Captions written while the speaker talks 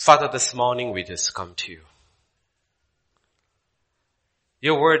Father, this morning we just come to you.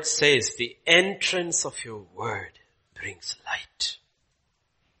 Your word says the entrance of your word brings light.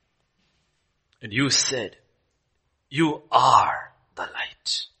 And you said, you are the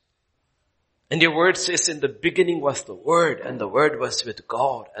light. And your word says in the beginning was the Word, and the Word was with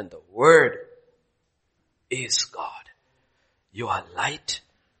God, and the Word is God. You are light.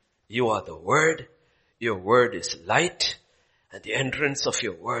 You are the Word. Your word is light. And the entrance of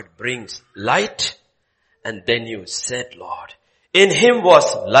your word brings light. And then you said, Lord, in him was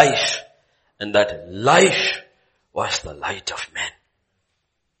life, and that life was the light of men.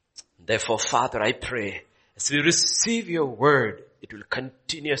 Therefore, Father, I pray, as we receive your word, it will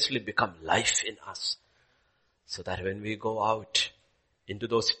continuously become life in us. So that when we go out into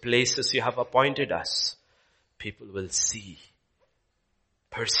those places you have appointed us, people will see,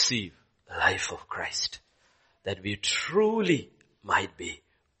 perceive the life of Christ. That we truly might be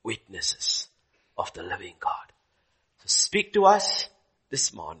witnesses of the living God. So speak to us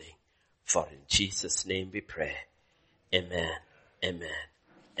this morning, for in Jesus' name we pray. Amen, amen,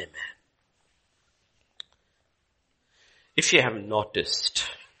 amen. If you have noticed,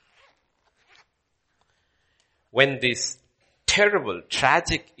 when these terrible,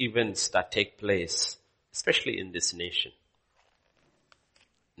 tragic events that take place, especially in this nation,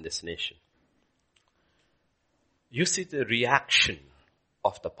 you see the reaction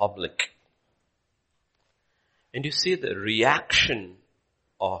of the public. And you see the reaction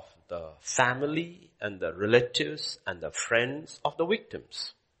of the family and the relatives and the friends of the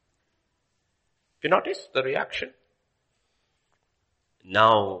victims. You notice the reaction?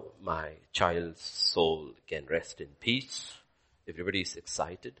 Now my child's soul can rest in peace. Everybody is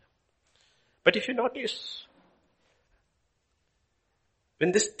excited. But if you notice,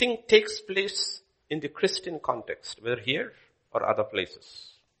 when this thing takes place in the Christian context, whether here or other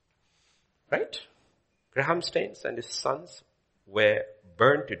places, right? Graham Staines and his sons were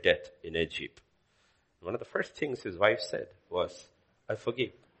burned to death in Egypt. One of the first things his wife said was, I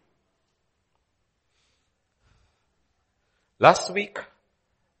forgive. Last week,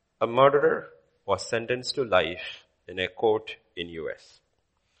 a murderer was sentenced to life in a court in US.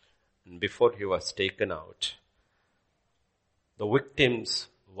 And before he was taken out, the victim's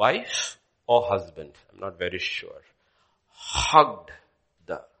wife or husband, I'm not very sure, hugged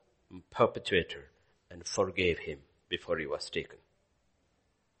the perpetrator and forgave him before he was taken.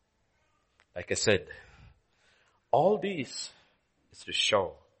 Like I said, all these is to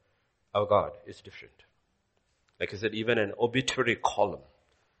show our God is different. Like I said, even an obituary column,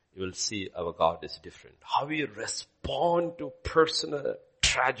 you will see our God is different. How we respond to personal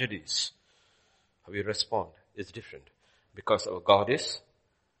tragedies, how we respond is different. Because our God is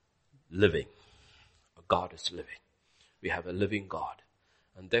living. Our God is living. We have a living God.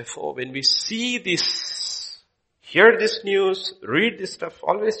 And therefore, when we see this, hear this news, read this stuff,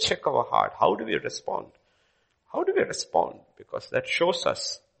 always check our heart. How do we respond? How do we respond? Because that shows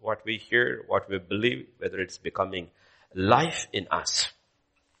us what we hear, what we believe, whether it's becoming life in us.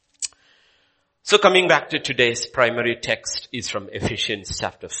 So coming back to today's primary text is from Ephesians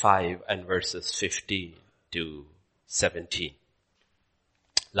chapter 5 and verses 15 to 17.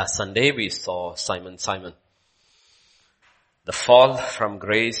 Last Sunday we saw Simon, the fall from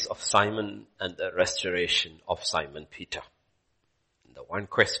grace of Simon and the restoration of Simon Peter. And the one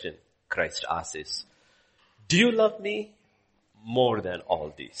question Christ asks is, do you love me more than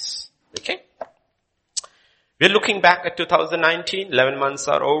all these? Okay? We're looking back at 2019, 11 months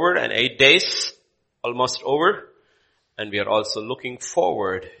are over and 8 days almost over. And we are also looking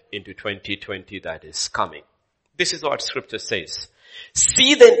forward into 2020 that is coming. This is what scripture says.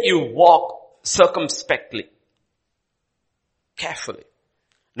 See then you walk circumspectly, carefully,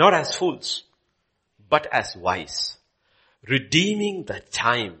 not as fools, but as wise, redeeming the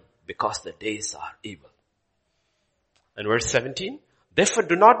time because the days are evil. And verse 17, therefore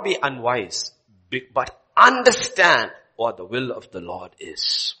do not be unwise, but understand what the will of the Lord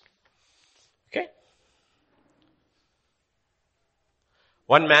is. Okay?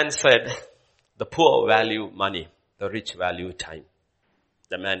 One man said, the poor value money, the rich value time.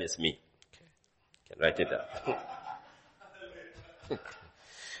 The man is me. Okay. You can write it down.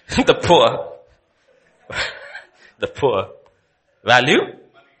 The poor value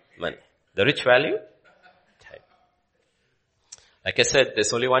money. The rich value time. Like I said,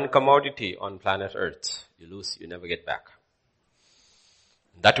 there's only one commodity on planet Earth. You lose, you never get back.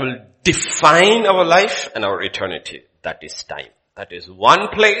 That will define our life and our eternity. That is time. That is one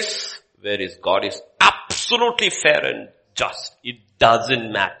place where God is absolutely fair and just. It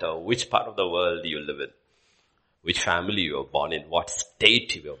doesn't matter which part of the world you live in. which family you were born in, what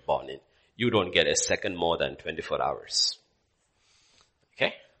state you were born in. You don't get a second more than 24 hours.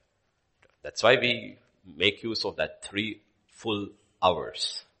 Okay? That's why we make use of that 3 full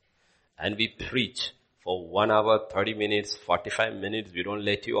hours. And we preach for 1 hour, 30 minutes, 45 minutes. We don't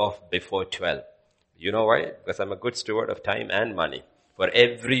let you off before 12. You know why? Because I'm a good steward of time and money. For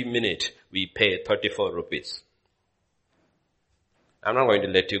every minute, we pay 34 rupees. I'm not going to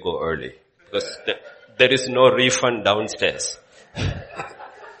let you go early. Because there is no refund downstairs.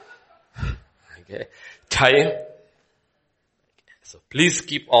 Okay. Time. So please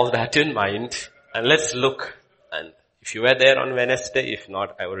keep all that in mind. And let's look. And if you were there on Wednesday, if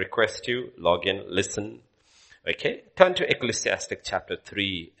not, I will request you, log in, listen. Okay. Turn to Ecclesiastic chapter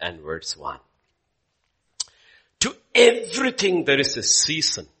 3 and verse 1. To everything there is a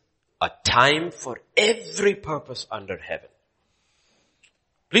season, a time for every purpose under heaven.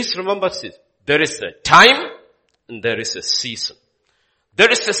 Please remember this. There is a time and there is a season. There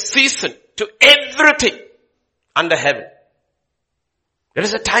is a season to everything under heaven. There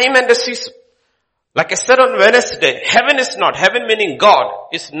is a time and a season. Like I said on Wednesday, heaven meaning God,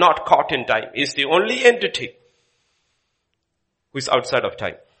 is not caught in time. He is the only entity who is outside of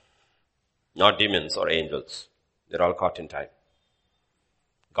time. Not demons or angels. They're all caught in time.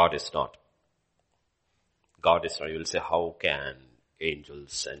 God is not. God is not. You will say, how can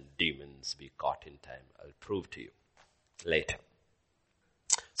angels and demons be caught in time? I'll prove to you later.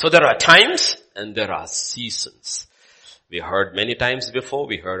 So there are times and there are seasons. We heard many times before.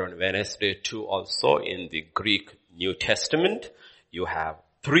 We heard on Wednesday too also in the Greek New Testament. You have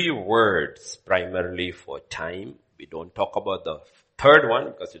 3 words primarily for time. We don't talk about the third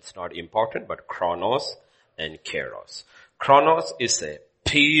one because it's not important, but chronos and kairos. Chronos is a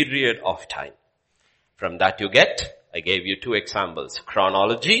period of time. From that you get, I gave you 2 examples,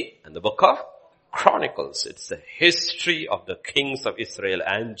 chronology and the book of Chronicles. It's the history of the kings of Israel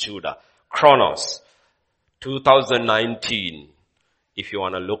and Judah. Chronos. 2019, if you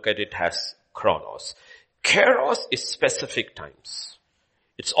want to look at it, has chronos. Kairos is specific times.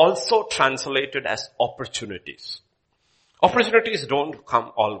 It's also translated as opportunities. Opportunities don't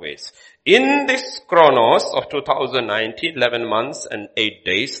come always. In this chronos of 2019, 11 months and 8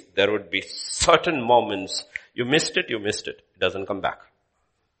 days, there would be certain moments. You missed it. It doesn't come back.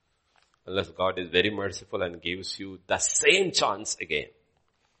 Unless God is very merciful and gives you the same chance again.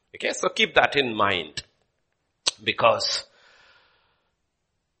 Okay, so keep that in mind. Because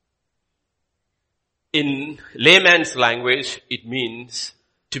in layman's language, it means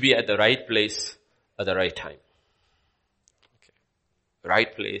to be at the right place at the right time.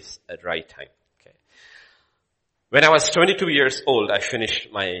 Right place at right time. Okay. When I was 22 years old, I finished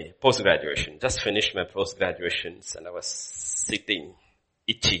my post-graduation. Just finished my post-graduations and I was sitting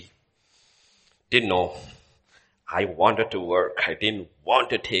itchy. Didn't know. I wanted to work. I didn't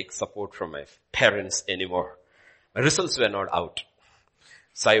want to take support from my parents anymore. My results were not out.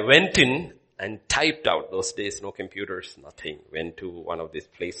 So I went in and typed out. Those days, no computers, nothing. Went to one of these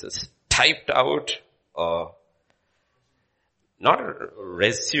places. Typed out not a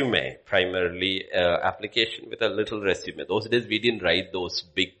resume, primarily application with a little resume. Those days we didn't write those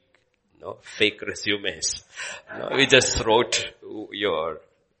big, fake resumes. We just wrote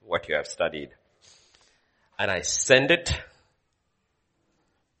what you have studied. And I sent it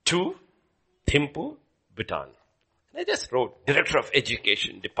to Thimphu, Bhutan. And I just wrote, Director of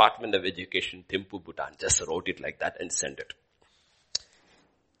Education, Department of Education, Thimphu, Bhutan. Just wrote it like that and sent it.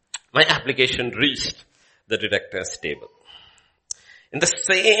 My application reached the director's table. In the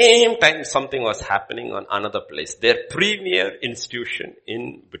same time, something was happening on another place. Their premier institution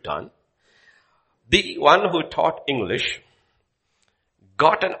in Bhutan, the one who taught English,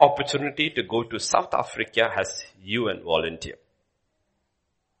 got an opportunity to go to South Africa as UN volunteer.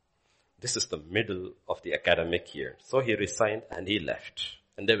 This is the middle of the academic year. So he resigned and he left.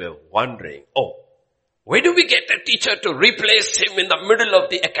 And they were wondering, where do we get a teacher to replace him in the middle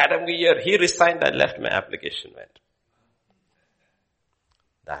of the academic year? He resigned and left. My application went.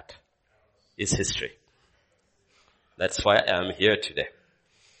 That is history. That's why I am here today.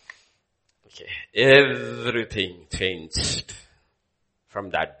 Okay. Everything changed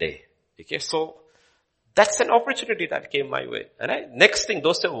from that day. Okay. So that's an opportunity that came my way. And next thing,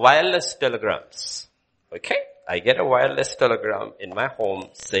 those are wireless telegrams. Okay. I get a wireless telegram in my home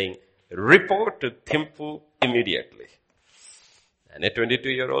saying, report to Thimphu immediately. And a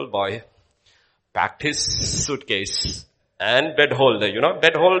 22-year-old boy packed his suitcase and bed holder. You know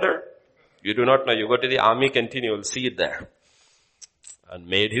bed holder? You do not know. You go to the army canteen, you will see it there. And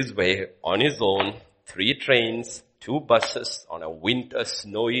made his way on his own, 3 trains, 2 buses on a winter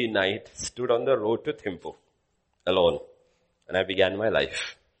snowy night, stood on the road to Thimphu. alone. And I began my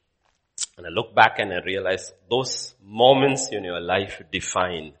life. And I look back and I realize those moments in your life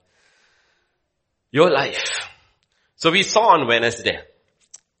define your life. So we saw on Wednesday,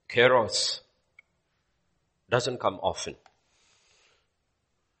 Kairos doesn't come often.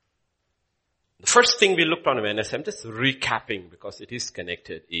 The first thing we looked on Wednesday, I'm just recapping because it is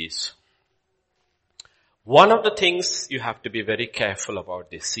connected, is one of the things you have to be very careful about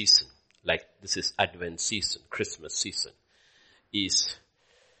this season, like this is Advent season, Christmas season, is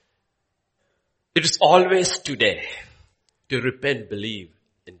it is always today to repent, believe,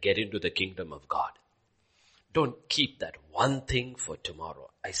 and get into the kingdom of God. Don't keep that one thing for tomorrow.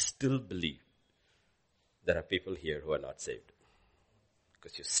 I still believe there are people here who are not saved.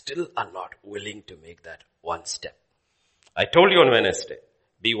 Because you still are not willing to make that one step. I told you on Wednesday,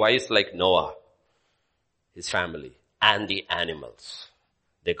 be wise like Noah, his family, and the animals.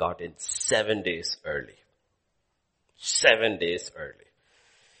 They got in 7 days early. 7 days early.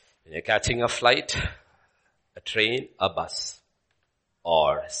 When you're catching a flight, a train, a bus,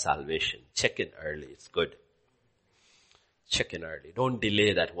 or salvation, check in early. It's good. Check in early. Don't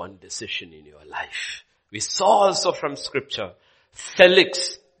delay that one decision in your life. We saw also from scripture,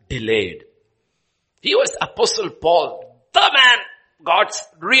 Felix delayed. He was Apostle Paul, the man, God's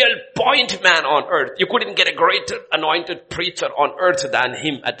real point man on earth. You couldn't get a greater anointed preacher on earth than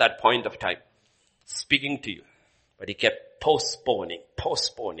him at that point of time, speaking to you. But he kept postponing.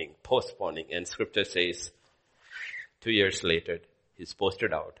 And scripture says, 2 years later, he's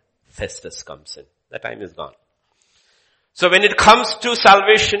posted out. Festus comes in. That time is gone. So when it comes to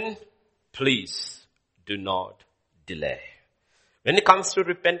salvation, please do not delay. When it comes to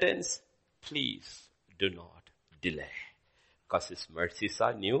repentance, please do not delay. Because His mercies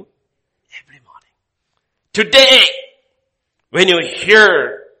are new every morning. Today, when you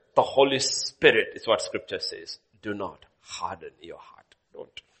hear the Holy Spirit, is what scripture says, do not harden your heart.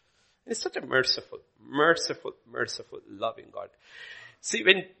 Don't. It's such a merciful, loving God. See,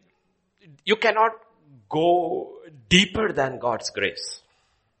 when you cannot go deeper than God's grace.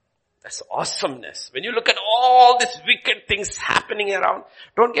 That's awesomeness. When you look at all these wicked things happening around,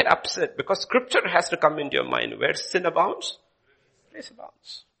 don't get upset because scripture has to come into your mind. Where sin abounds, grace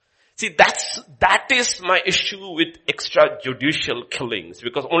abounds. See, that is my issue with extrajudicial killings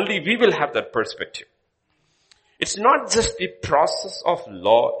because only we will have that perspective. It's not just the process of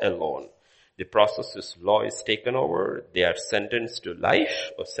law alone. The process is law is taken over. They are sentenced to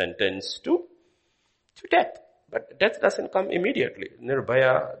life or sentenced to death. But death doesn't come immediately.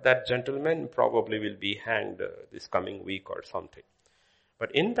 Nirbhaya, that gentleman probably will be hanged this coming week or something.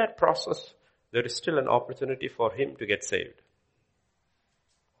 But in that process, there is still an opportunity for him to get saved.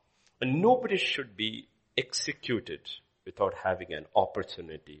 And nobody should be executed without having an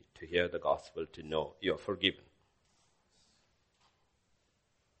opportunity to hear the gospel, to know you're forgiven.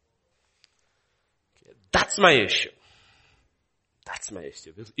 Okay, that's my issue. That's my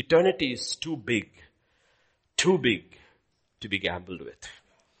issue. Because eternity is too big to be gambled with.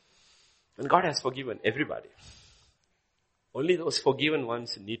 And God has forgiven everybody. Only those forgiven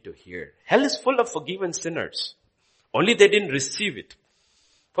ones need to hear. Hell is full of forgiven sinners. Only they didn't receive it.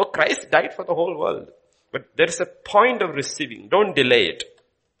 For Christ died for the whole world. But there is a point of receiving. Don't delay it.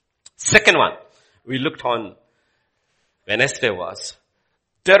 Second one, we looked on Wednesday was,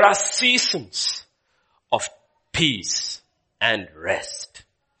 there are seasons of peace and rest.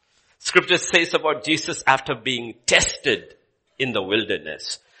 Scripture says about Jesus after being tested in the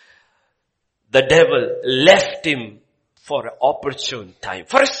wilderness, the devil left him for an opportune time.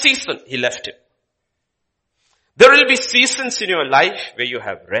 For a season, he left him. There will be seasons in your life where you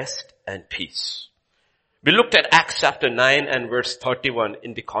have rest and peace. We looked at Acts chapter 9 and verse 31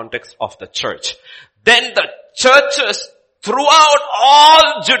 in the context of the church. Then the churches throughout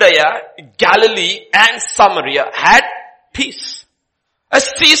all Judea, Galilee and Samaria had peace. A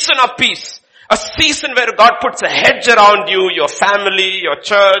season of peace. A season where God puts a hedge around you, your family, your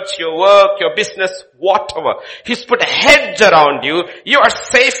church, your work, your business, whatever. He's put a hedge around you. You are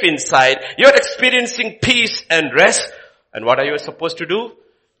safe inside. You're experiencing peace and rest. And what are you supposed to do?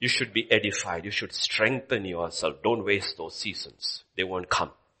 You should be edified. You should strengthen yourself. Don't waste those seasons. They won't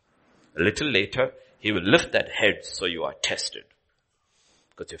come. A little later, He will lift that hedge so you are tested.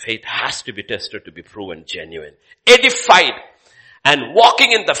 Because your faith has to be tested to be proven genuine. Edified. And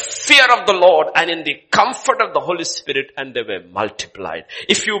walking in the fear of the Lord and in the comfort of the Holy Spirit, and they were multiplied.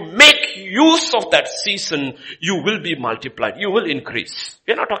 If you make use of that season, you will be multiplied. You will increase.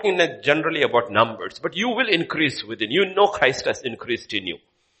 We're not talking generally about numbers, but you will increase within. You know Christ has increased in you.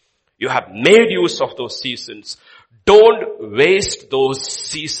 You have made use of those seasons. Don't waste those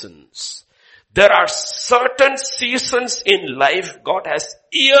seasons. There are certain seasons in life God has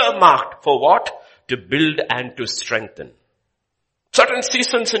earmarked for what? To build and to strengthen. Certain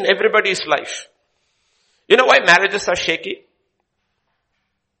seasons in everybody's life. You know why marriages are shaky?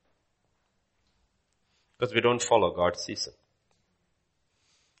 Because we don't follow God's season.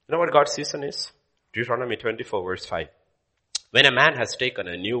 You know what God's season is? Deuteronomy 24 verse 5. When a man has taken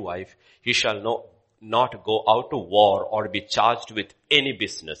a new wife, he shall not go out to war or be charged with any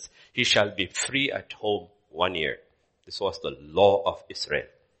business. He shall be free at home 1 year. This was the law of Israel.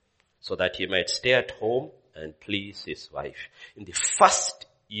 So that he might stay at home and please his wife. In the first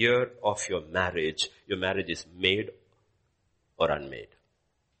year of your marriage is made or unmade.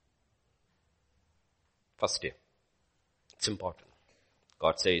 First year. It's important.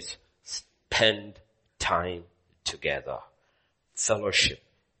 God says, spend time together. Fellowship.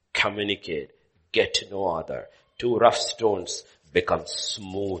 Communicate. Get to know other. 2 rough stones become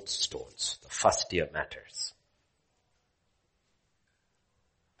smooth stones. The first year matters.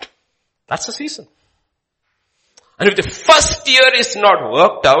 That's the season. And if the first year is not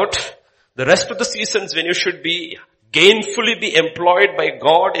worked out, the rest of the seasons when you should be gainfully be employed by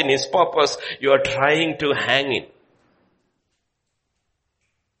God in His purpose, you are trying to hang in.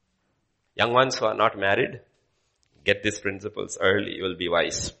 Young ones who are not married, get these principles early, you will be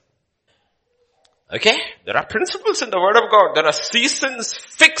wise. Okay? There are principles in the Word of God. There are seasons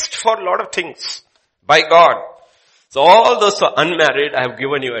fixed for a lot of things by God. So all those who are unmarried, I have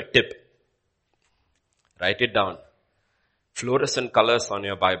given you a tip. Write it down. Fluorescent colors on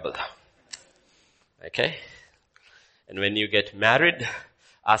your Bible. Okay? And when you get married,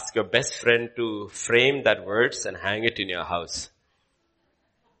 ask your best friend to frame that words and hang it in your house.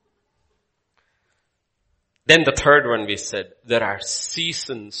 Then the third one we said, there are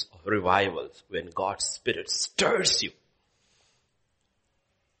seasons of revivals when God's Spirit stirs you.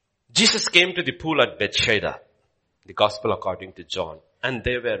 Jesus came to the pool at Bethsaida, the Gospel according to John, and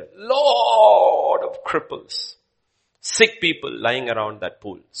there were a lot of cripples, sick people lying around that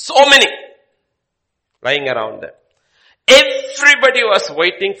pool. So many lying around there. Everybody was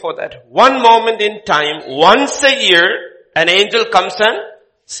waiting for that one moment in time. Once a year, an angel comes and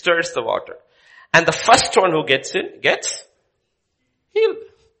stirs the water. And the first one who gets in, gets healed.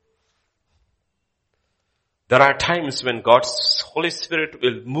 There are times when God's Holy Spirit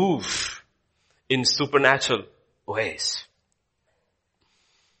will move in supernatural ways.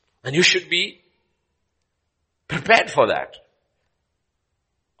 And you should be prepared for that.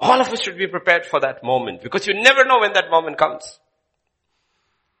 All of us should be prepared for that moment because you never know when that moment comes.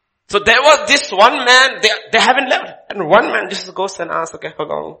 So there was this one man, they haven't left. And one man just goes and asks, okay, how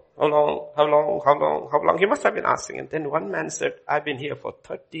long? He must have been asking. And then one man said, I've been here for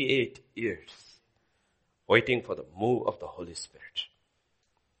 38 years, waiting for the move of the Holy Spirit.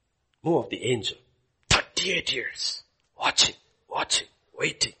 Move of the angel. 38 years. Watching,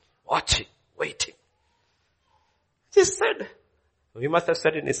 waiting. He said, he must have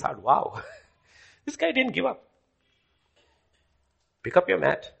said in his heart, wow, this guy didn't give up. Pick up your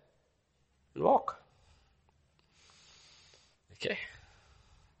mat and walk. Okay.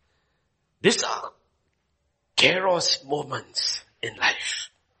 These are Kairos moments in life.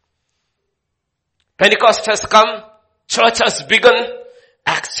 Pentecost has come. Church has begun.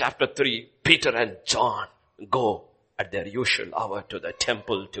 Acts chapter 3, Peter and John go at their usual hour to the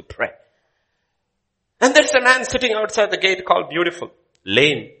temple to pray. And there's a man sitting outside the gate called Beautiful,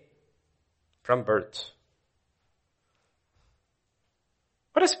 lame from birth.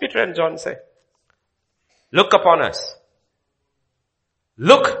 What does Peter and John say? Look upon us.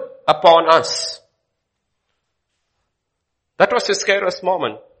 Look upon us. That was his Kairos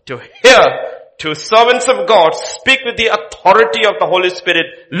moment. To hear two servants of God speak with the authority of the Holy Spirit.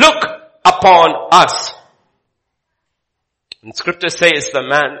 Look upon us. And scripture says the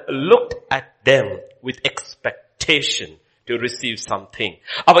man looked at them with expectation to receive something.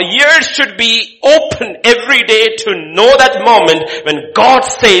 Our ears should be open every day to know that moment when God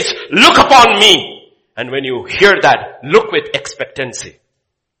says, look upon me. And when you hear that, look with expectancy.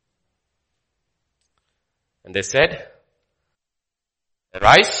 And they said,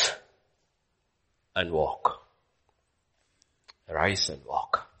 arise and walk. Arise and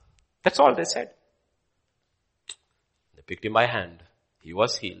walk. That's all they said. They picked him by hand. He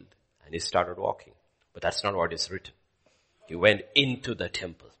was healed and he started walking. But that's not what is written. He went into the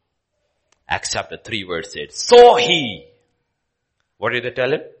temple. Acts chapter 3 verse 8. So he. What did they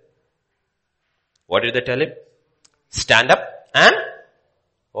tell him? What did they tell him? Stand up and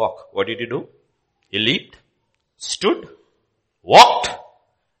walk. What did he do? He leaped, stood, walked,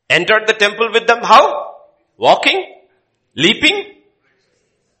 entered the temple with them. How? Walking, leaping.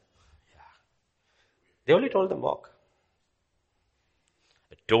 They only told them walk.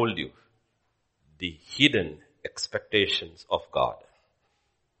 I told you the hidden expectations of God.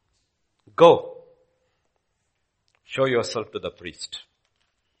 Go. Show yourself to the priest.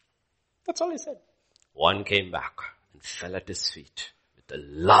 That's all he said. One came back and fell at his feet with a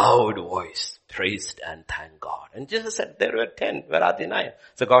loud voice, praised and thanked God. And Jesus said, there were 10, where are the 9?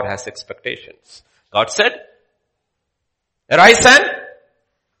 So God has expectations. God said, arise and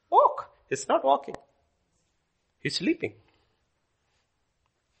walk. He's not walking. He's sleeping.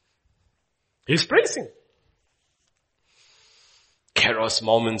 He's praising. Kairos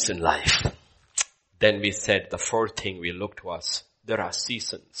moments in life. Then we said the fourth thing we looked was, there are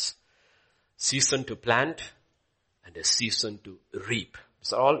seasons. Season to plant and a season to reap.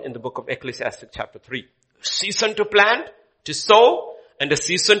 It's all in the book of Ecclesiastes chapter 3. Season to plant, to sow, and a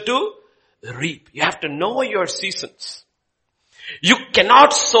season to reap. You have to know your seasons. You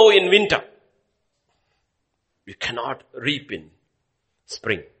cannot sow in winter. You cannot reap in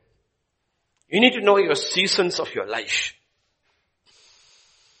spring. You need to know your seasons of your life.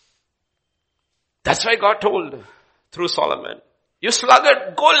 That's why God told through Solomon, you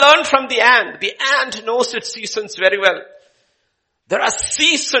sluggard, go learn from the ant. The ant knows its seasons very well. There are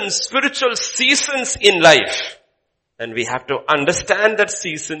seasons, spiritual seasons in life. And we have to understand that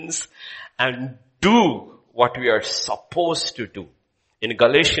seasons and do what we are supposed to do. In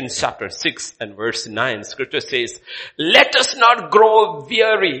Galatians chapter 6 and verse 9, scripture says, let us not grow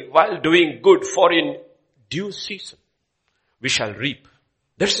weary while doing good, for in due season we shall reap.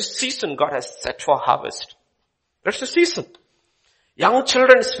 There's a season God has set for harvest. There's a season. Young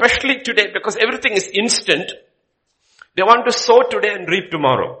children, especially today, because everything is instant, they want to sow today and reap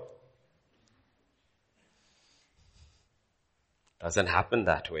tomorrow. Doesn't happen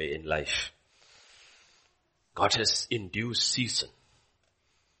that way in life. God has in due season.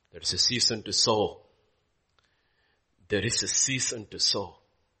 There is a season to sow. There is a season to sow.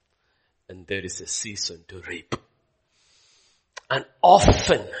 And there is a season to reap. And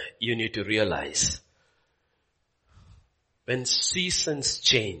often you need to realize when seasons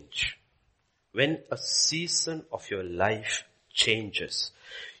change, when a season of your life changes,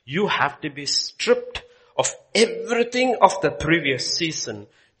 you have to be stripped of everything of the previous season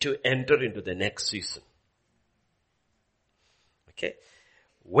to enter into the next season. Okay?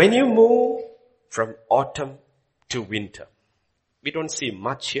 When you move from autumn to winter, we don't see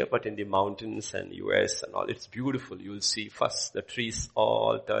much here, but in the mountains and US and all, it's beautiful. You'll see first the trees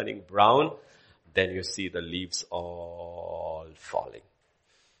all turning brown, then you see the leaves all falling.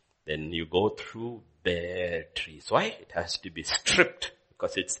 Then you go through bare trees. Why? It has to be stripped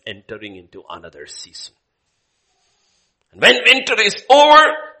because it's entering into another season. And when winter is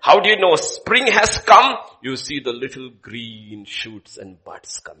over, how do you know spring has come? You see the little green shoots and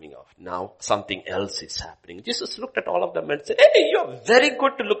buds coming off. Now something else is happening. Jesus looked at all of them and said, hey, you're very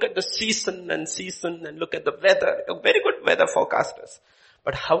good to look at the season and look at the weather. You're very good weather forecasters.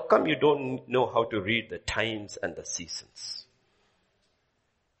 But how come you don't know how to read the times and the seasons?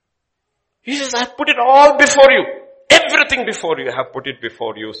 He says, I put it all before you. Everything before you, I have put it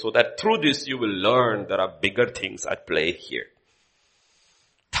before you so that through this you will learn there are bigger things at play here.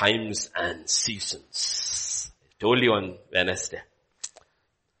 Times and seasons. I told you on Wednesday.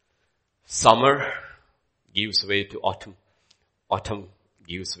 Summer gives way to autumn. Autumn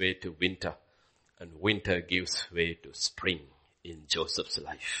gives way to winter. And winter gives way to spring in Joseph's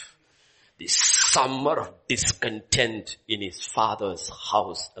life. The summer of discontent in his father's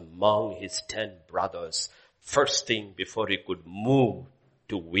house among his 10 brothers. First thing before he could move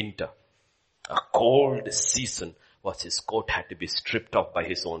to winter, a cold season, was his coat had to be stripped off by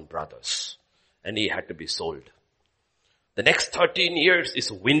his own brothers. And he had to be sold. The next 13 years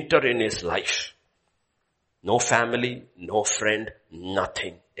is winter in his life. No family, no friend,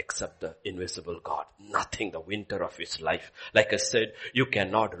 nothing except the invisible God. Nothing, the winter of his life. Like I said, you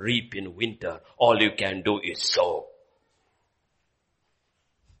cannot reap in winter. All you can do is sow.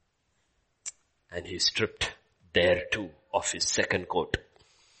 And he's stripped there too of his second coat.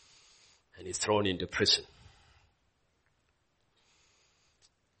 And he's thrown into prison.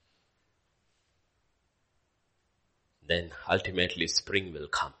 Then ultimately spring will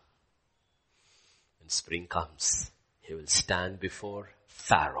come. When spring comes, he will stand before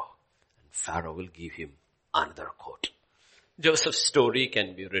Pharaoh. And Pharaoh will give him another coat. Joseph's story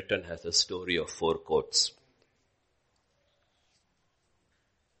can be written as a story of 4 coats.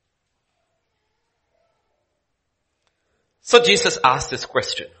 So Jesus asked this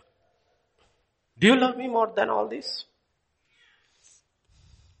question. Do you love me more than all this?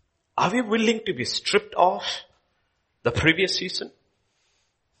 Are we willing to be stripped off the previous season?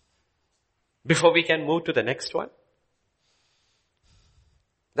 before we can move to the next one?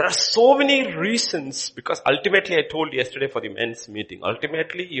 There are so many reasons, because ultimately I told yesterday for the men's meeting,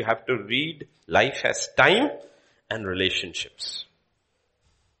 ultimately you have to read life as time and relationships.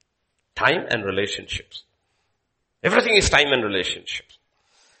 Time and relationships. Everything is time and relationships.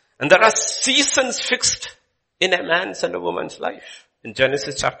 And there are seasons fixed in a man's and a woman's life. In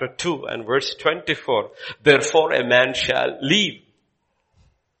Genesis chapter 2 and verse 24, therefore a man shall leave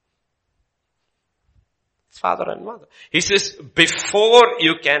his father and mother. He says, before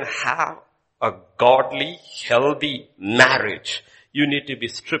you can have a godly, healthy marriage, you need to be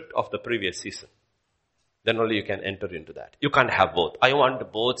stripped of the previous season. Then only you can enter into that. You can't have both. I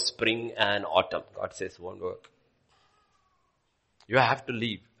want both spring and autumn. God says won't work. You have to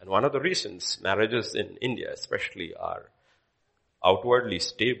leave. And one of the reasons marriages in India especially are outwardly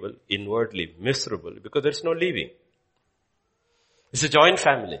stable, inwardly miserable, because there's no leaving. It's a joint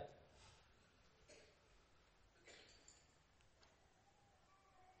family.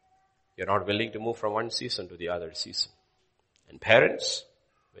 You're not willing to move from one season to the other season. And parents,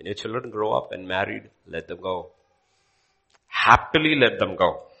 when your children grow up and married, let them go. Happily let them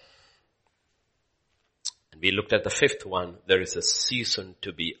go. And we looked at the fifth one. There is a season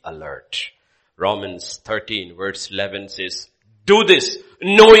to be alert. Romans 13 verse 11 says, do this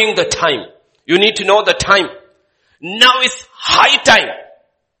knowing the time. You need to know the time. Now is high time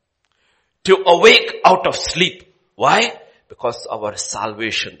to awake out of sleep. Why? Because our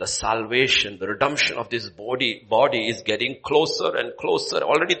salvation, the redemption of this body is getting closer and closer.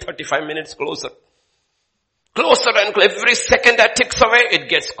 Already 35 minutes closer. Closer and closer. Every second that ticks away, it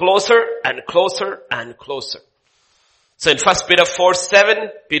gets closer and closer and closer. So in 1 Peter 4:7,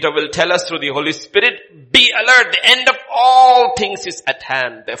 Peter will tell us through the Holy Spirit, be alert, the end of all things is at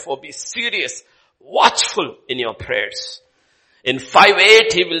hand. Therefore be serious, watchful in your prayers. In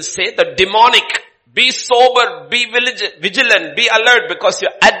 5:8, he will say the demonic, be sober, be vigilant, be alert, because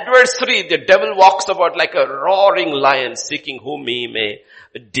your adversary, the devil, walks about like a roaring lion seeking whom he may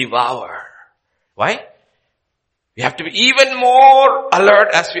devour. Why? We have to be even more alert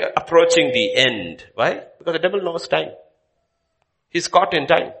as we are approaching the end. Why? Because the devil knows time. He's caught in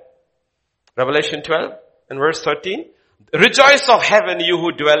time. Revelation 12 and verse 13. Rejoice of heaven, you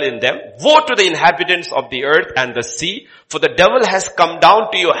who dwell in them. Woe to the inhabitants of the earth and the sea, for the devil has come down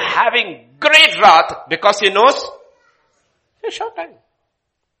to you having great wrath, because he knows a short time.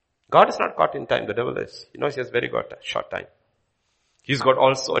 God is not caught in time, the devil is. He knows he has very got a short time. He's got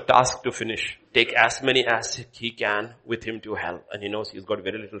also a task to finish. Take as many as he can with him to hell. And he knows he's got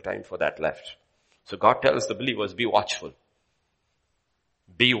very little time for that left. So God tells the believers, be watchful.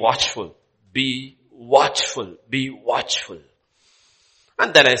 Be watchful. Be watchful. Be watchful.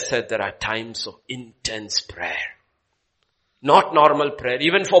 And then I said there are times of intense prayer. Not normal prayer.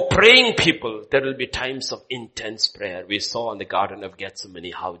 Even for praying people, there will be times of intense prayer. We saw in the Garden of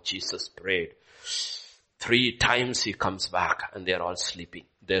Gethsemane how Jesus prayed. 3 times he comes back and they are all sleeping.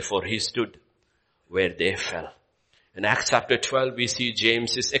 Therefore he stood where they fell. In Acts chapter 12 we see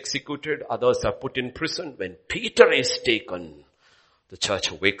James is executed. Others are put in prison. When Peter is taken, the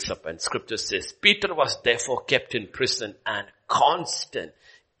church wakes up and scripture says, Peter was therefore kept in prison and constant,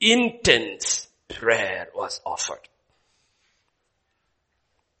 intense prayer was offered.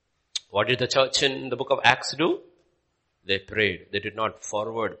 What did the church in the book of Acts do? They prayed. They did not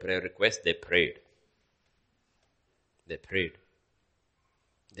forward prayer requests, they prayed. They prayed.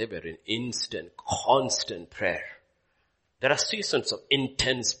 They were in instant, constant prayer. There are seasons of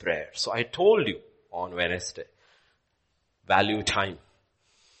intense prayer. So I told you on Wednesday, value time.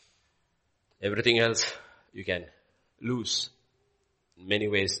 Everything else you can lose. In many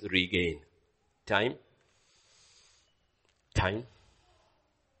ways regain. Time.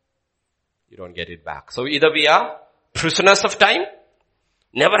 You don't get it back. So either we are prisoners of time,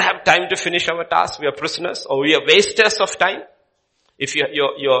 never have time to finish our task, we are prisoners, or we are wasters of time. If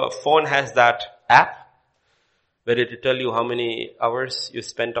your phone has that app, where it will tell you how many hours you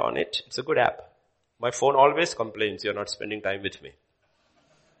spent on it, it's a good app. My phone always complains you're not spending time with me.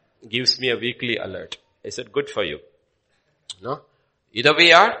 It gives me a weekly alert. I said, good for you. No? Either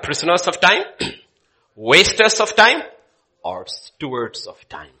we are prisoners of time, wasters of time, or stewards of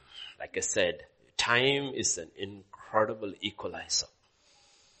time. Like I said, time is an incredible equalizer.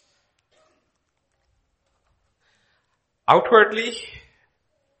 Outwardly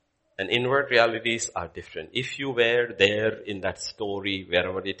and inward realities are different. If you were there in that story,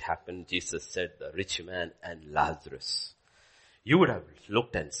 wherever it happened, Jesus said the rich man and Lazarus, you would have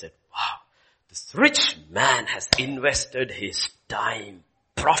looked and said, wow, this rich man has invested his time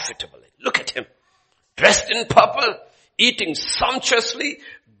profitably. Look at him, dressed in purple, eating sumptuously,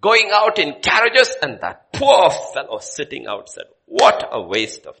 going out in carriages, and that poor fellow sitting out said, what a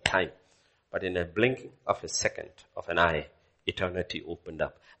waste of time. But in a blinking of a second, of an eye, eternity opened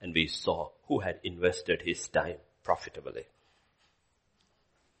up and we saw who had invested his time profitably.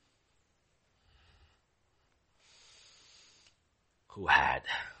 Who had.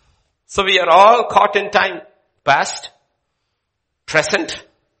 So we are all caught in time, past, present,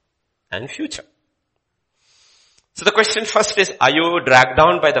 and future. So the question first is, are you dragged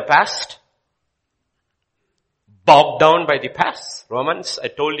down by the past? Bogged down by the past? Romans, I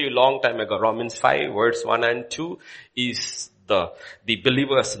told you long time ago, Romans 5 verse 1 and 2 is the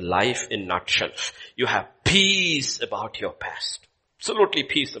believer's life in nutshell. You have peace about your past. Absolutely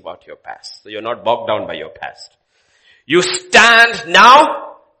peace about your past. So you're not bogged down by your past. You stand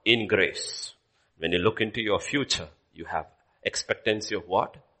now in grace. When you look into your future, you have expectancy of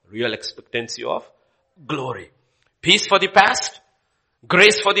what? Real expectancy of glory. Peace for the past,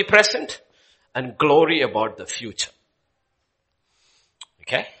 grace for the present, and glory about the future.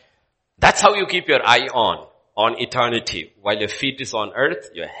 Okay? That's how you keep your eye on eternity. While your feet is on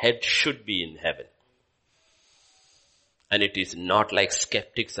earth, your head should be in heaven. And it is not like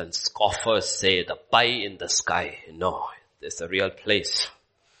skeptics and scoffers say, the pie in the sky. No, there's a real place.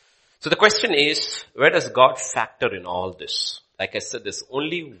 So the question is, where does God factor in all this? Like I said, there's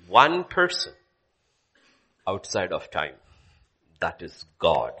only one person outside of time. That is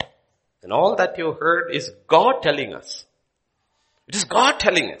God. And all that you heard is God telling us. It is God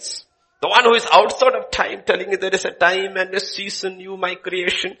telling us. The one who is outside of time telling you there is a time and a season, you my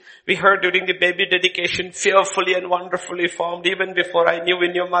creation. We heard during the baby dedication, fearfully and wonderfully formed. Even before I knew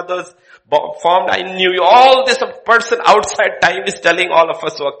in your mother's formed, I knew you. All this person outside time is telling all of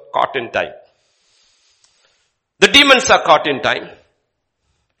us who are caught in time. The demons are caught in time.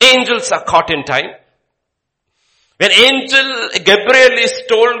 Angels are caught in time. When angel Gabriel is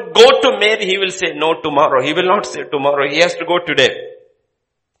told, go to Mary, he will say no tomorrow. He will not say tomorrow. He has to go today.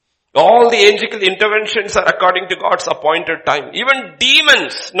 All the angelical interventions are according to God's appointed time. Even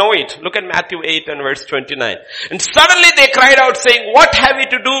demons know it. Look at Matthew 8 and verse 29. And suddenly they cried out saying, what have we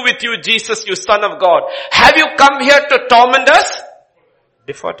to do with you, Jesus, you Son of God? Have you come here to torment us?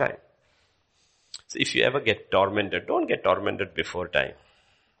 Before time. So if you ever get tormented, don't get tormented before time.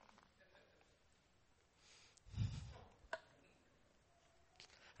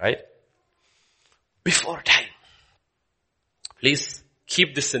 Right? Before time. Please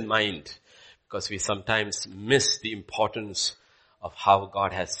keep this in mind, because we sometimes miss the importance of how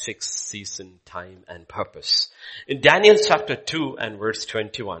God has fixed season, time, and purpose. In Daniel chapter 2 and verse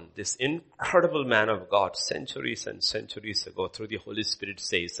 21, this incredible man of God, centuries and centuries ago, through the Holy Spirit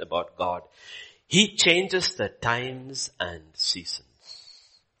says about God, He changes the times and seasons.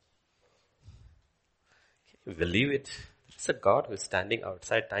 Can you believe it? It's a God who is standing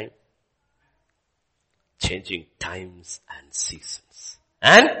outside time, changing times and seasons.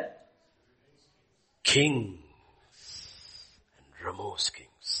 And kings and removes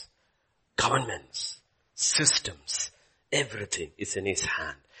kings, governments, systems, everything is in His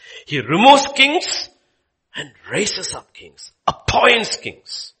hand. He removes kings and raises up kings, appoints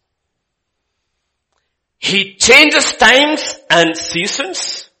kings. He changes times and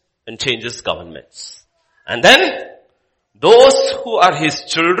seasons and changes governments. And then those who are His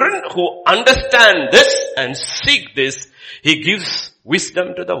children, who understand this and seek this, He gives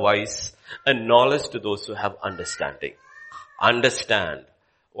wisdom to the wise and knowledge to those who have understanding. Understand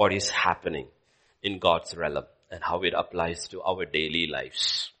what is happening in God's realm and how it applies to our daily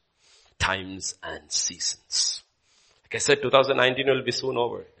lives. Times and seasons. Like I said, 2019 will be soon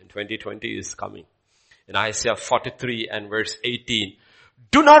over and 2020 is coming. In Isaiah 43 and verse 18,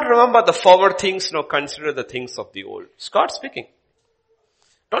 do not remember the former things, nor consider the things of the old. It's God speaking.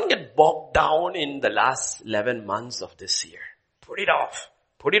 Don't get bogged down in the last 11 months of this year. Put it off.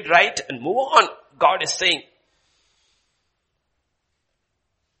 Put it right and move on. God is saying.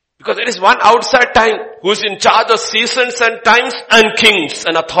 Because there is one outside time who is in charge of seasons and times and kings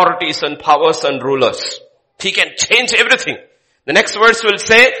and authorities and powers and rulers. He can change everything. The next verse will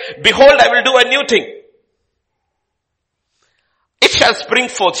say, behold, I will do a new thing. It shall spring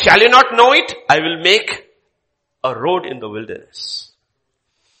forth. Shall you not know it? I will make a road in the wilderness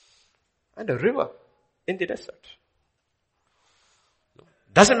and a river in the desert.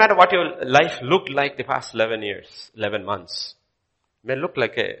 Doesn't matter what your life looked like the past 11 months. It may look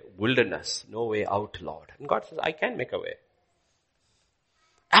like a wilderness. No way out, Lord. And God says, I can make a way.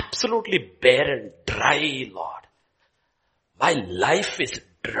 Absolutely barren, dry, Lord. My life is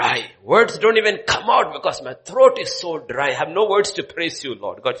dry. Words don't even come out because my throat is so dry. I have no words to praise you,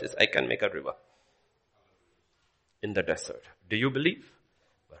 Lord. God says, I can make a river in the desert. Do you believe?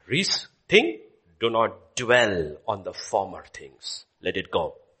 Think, do not dwell on the former things. Let it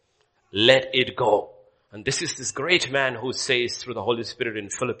go. Let it go. And this is this great man who says through the Holy Spirit in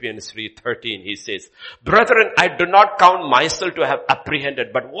Philippians 3:13, he says, brethren, I do not count myself to have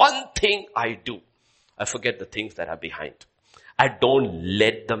apprehended, but one thing I do. I forget the things that are behind. I don't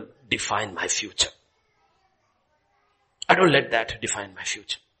let them define my future. I don't let that define my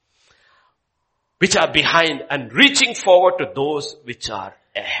future. Which are behind and reaching forward to those which are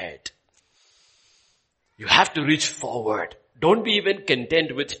ahead. You have to reach forward. Don't be even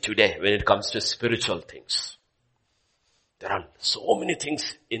content with today when it comes to spiritual things. There are so many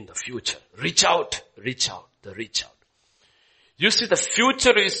things in the future. Reach out. You see, the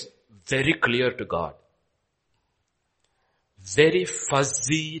future is very clear to God. Very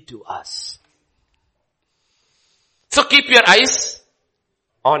fuzzy to us. So keep your eyes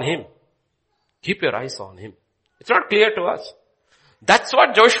on Him. Keep your eyes on Him. It's not clear to us. That's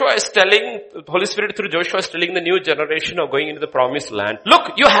what Joshua is telling, the Holy Spirit through Joshua is telling the new generation of going into the promised land.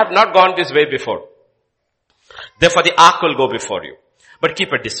 Look, you have not gone this way before. Therefore the ark will go before you. But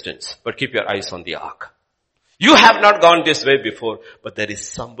keep a distance. But keep your eyes on the ark. You have not gone this way before, but there is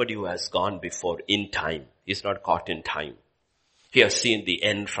somebody who has gone before in time. He's not caught in time. He has seen the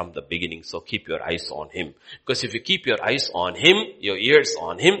end from the beginning, so keep your eyes on Him. Because if you keep your eyes on Him, your ears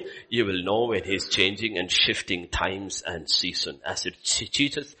on Him, you will know when He's changing and shifting times and season. As it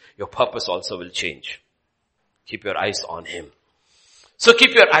changes, your purpose also will change. Keep your eyes on Him. So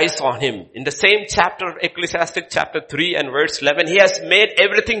keep your eyes on Him. In the same chapter, Ecclesiastes chapter 3 and verse 11, He has made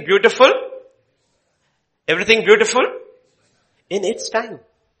everything beautiful. Everything beautiful in its time.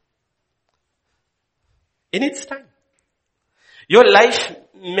 In its time. Your life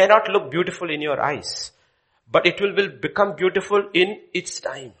may not look beautiful in your eyes, but it will become beautiful in its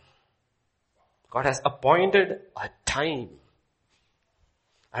time. God has appointed a time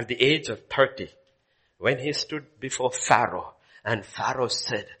at the age of 30 when He stood before Pharaoh, and Pharaoh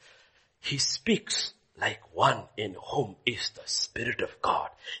said, He speaks like one in whom is the Spirit of God.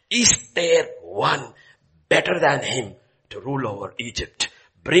 Is there one better than him to rule over Egypt?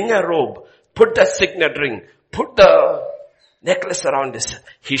 Bring a robe, put the signet ring, put the necklace around his head.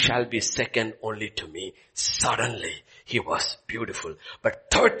 He shall be second only to me. Suddenly, he was beautiful. But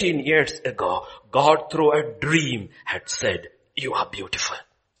 13 years ago, God through a dream had said, you are beautiful.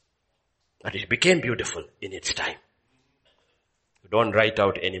 But it became beautiful in its time. Don't write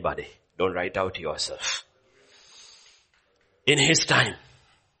out anybody. Don't write out yourself. In His time.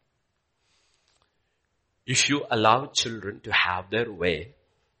 If you allow children to have their way,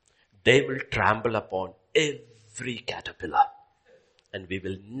 they will trample upon every caterpillar, and we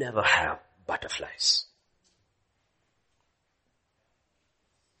will never have butterflies.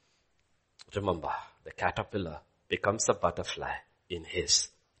 Remember, the caterpillar becomes a butterfly in His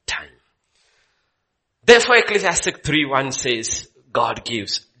time. Therefore, Ecclesiastes 3:1 says, God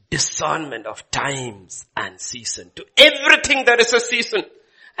gives discernment of times and season. To everything there is a season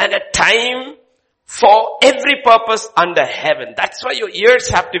and a time for every purpose under heaven. That's why your ears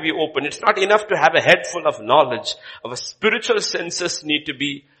have to be open. It's not enough to have a head full of knowledge. Our spiritual senses need to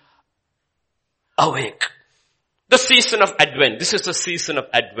be awake. The season of Advent. This is the season of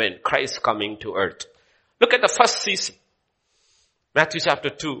Advent. Christ coming to earth. Look at the first season. Matthew chapter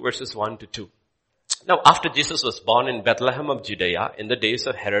 2 verses 1 to 2. Now after Jesus was born in Bethlehem of Judea in the days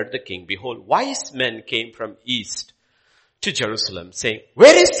of Herod the king, behold, wise men came from east to Jerusalem, saying,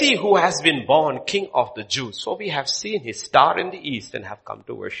 where is he who has been born King of the Jews? For we have seen his star in the east and have come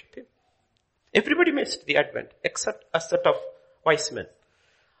to worship him. Everybody missed the Advent except a set of wise men.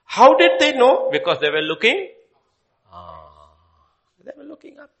 How did they know? Because they were looking. They were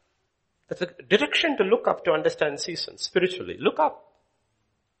looking up. That's a direction to look up to understand seasons spiritually. Look up.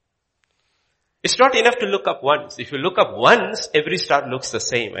 It's not enough to look up once. If you look up once, every star looks the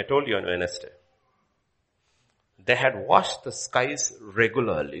same. I told you on Wednesday. They had watched the skies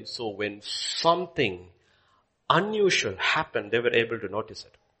regularly, so when something unusual happened, they were able to notice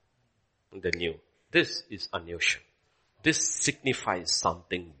it. And they knew, this is unusual. This signifies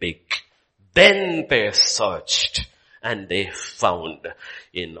something big. Then they searched and they found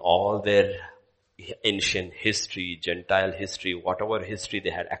in all their ancient history, Gentile history, whatever history they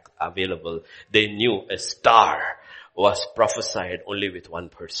had available, they knew a star was prophesied only with one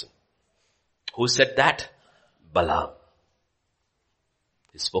person. Who said that? Balaam.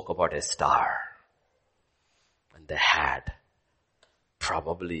 He spoke about a star. And they had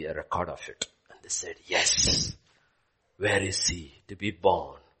probably a record of it. And they said, yes, where is he to be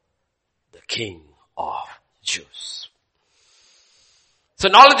born? The King of Jews. So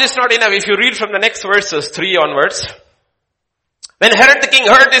knowledge is not enough. If you read from the next verses, 3 onwards, When Herod the king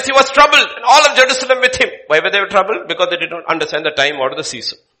heard this, he was troubled, and all of Jerusalem with him. Why were they troubled? Because they did not understand the time or the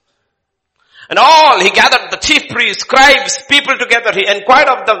season. And he gathered the chief priests, scribes, people together. He inquired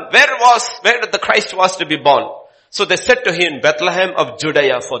of them where the Christ was to be born. So they said to him, Bethlehem of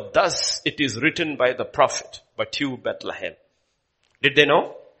Judea, for thus it is written by the prophet, but you, Bethlehem. Did they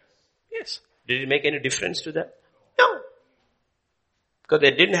know? Yes. Did it make any difference to them? No. Because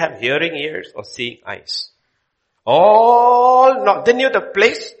they didn't have hearing ears or seeing eyes. They knew the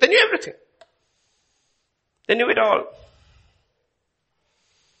place, they knew everything. They knew it all.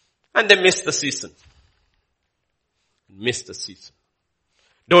 And they missed the season. Missed the season.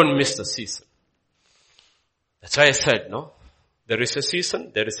 Don't miss the season. That's why I said, no, there is a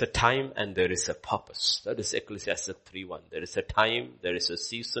season, there is a time, and there is a purpose. That is Ecclesiastes 3:1. There is a time, there is a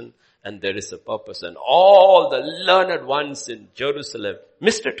season, and there is a purpose. And all the learned ones in Jerusalem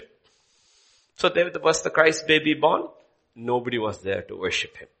missed it. So there was the Christ baby born. Nobody was there to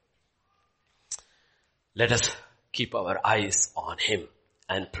worship him. Let us keep our eyes on him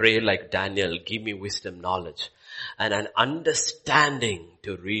and pray like Daniel, give me wisdom, knowledge, and an understanding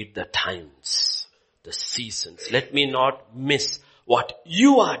to read the times, the seasons. Let me not miss what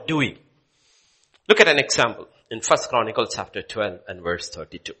you are doing. Look at an example in 1 Chronicles chapter 12 and verse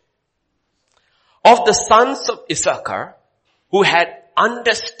 32. Of the sons of Issachar who had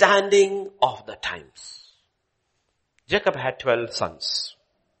understanding of the times. Jacob had 12 sons.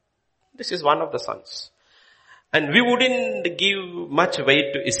 This is one of the sons. And we wouldn't give much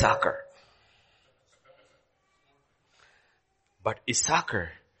weight to Issachar. But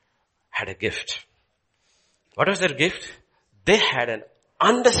Issachar had a gift. What was their gift? They had an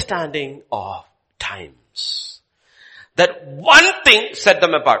understanding of times. That one thing set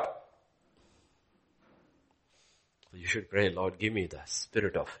them apart. You should pray, Lord, give me the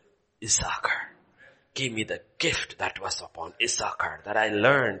spirit of Issachar. Give me the gift that was upon Issachar, that I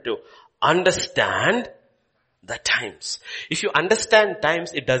learned to understand the times. If you understand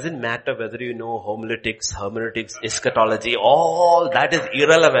times, it doesn't matter whether you know homiletics, hermeneutics, eschatology, all that is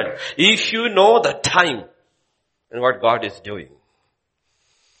irrelevant. If you know the time and what God is doing,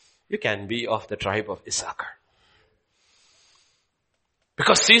 you can be of the tribe of Issachar.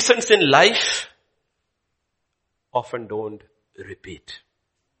 Because seasons in life often don't repeat.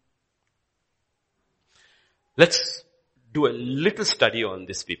 Let's do a little study on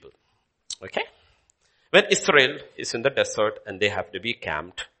these people. Okay? When Israel is in the desert and they have to be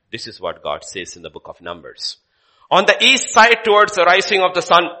camped, this is what God says in the book of Numbers. On the east side towards the rising of the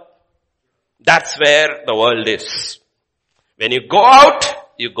sun, that's where the world is. When you go out,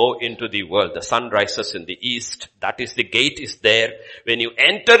 you go into the world. The sun rises in the east. That is, the gate is there. When you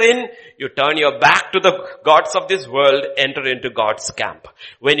enter in, you turn your back to the gods of this world, enter into God's camp.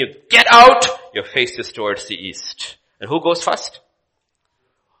 When you get out, your face is towards the east. And who goes first?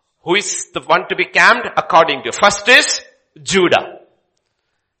 Who is the one to be camped? According to first is Judah.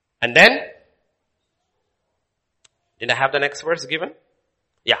 And then, did I have the next verse given?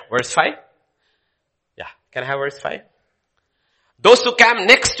 Yeah, verse 5. Yeah, can I have verse 5? Those who camp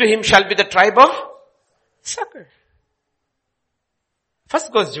next to him shall be the tribe of Issachar.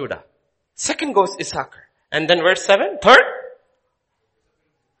 First goes Judah. Second goes Issachar. And then verse 7, third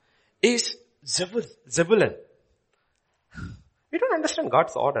is Zebulun. We don't understand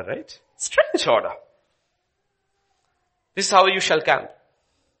God's order, right? Strange order. This is how you shall camp.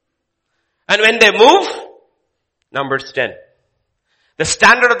 And when they move, Numbers 10. The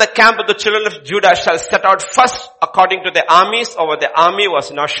standard of the camp of the children of Judah shall set out first according to the armies. Over the army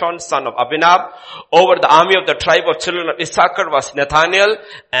was Nahshon, son of Abinab. Over the army of the tribe of children of Issachar was Nathaniel.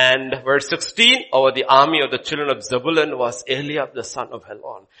 And verse 16, over the army of the children of Zebulun was Eliab, the son of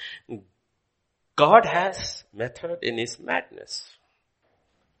Helon. God has method in his madness.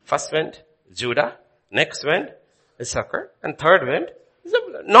 First went Judah, next went Issachar, and third went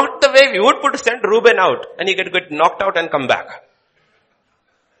Zebulun. Not the way we would send Reuben out and he get knocked out and come back.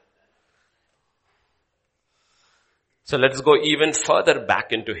 So let's go even further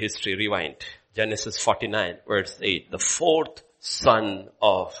back into history, rewind. Genesis 49 verse 8, the fourth son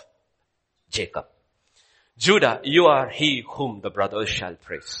of Jacob. Judah, you are he whom the brothers shall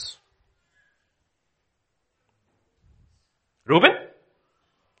praise. Reuben,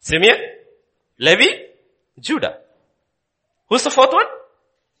 Simeon, Levi, Judah. Who's the fourth one?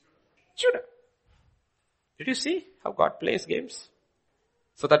 Judah. Did you see how God plays games?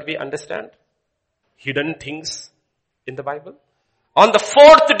 So that we understand hidden things in the Bible. On the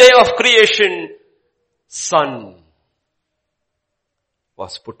fourth day of creation, sun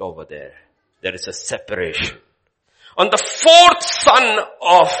was put over there. There is a separation. On the fourth son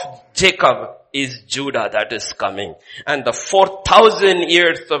of Jacob is Judah that is coming. And the 4,000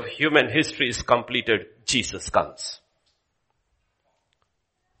 years of human history is completed. Jesus comes.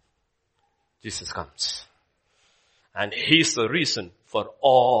 Jesus comes. And he's the reason for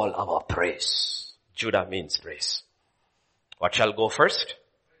all our praise. Judah means praise. What shall go first?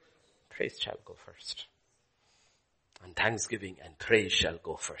 Praise shall go first. And thanksgiving and praise shall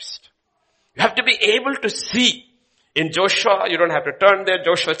go first. You have to be able to see. In Joshua, you don't have to turn there.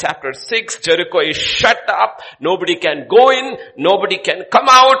 Joshua chapter 6, Jericho is shut up. Nobody can go in. Nobody can come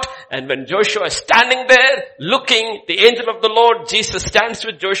out. And when Joshua is standing there, looking, the angel of the Lord, Jesus stands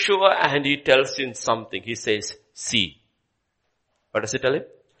with Joshua and he tells him something. He says, see. What does he tell him?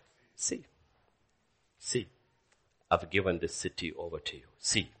 See. See. I've given this city over to you.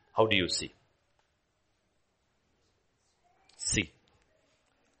 See. How do you see? See.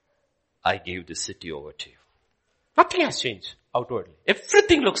 I gave this city over to you. Nothing has changed outwardly.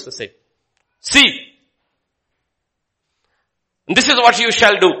 Everything looks the same. See. And this is what you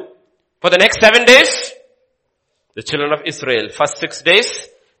shall do. For the next 7 days, the children of Israel, first 6 days,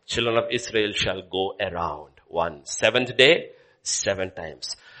 children of Israel shall go around. 7th day, 7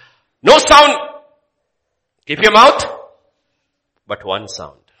 times. No sound. Keep your mouth. But one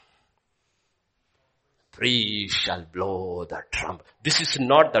sound. 3 shall blow the trumpet. This is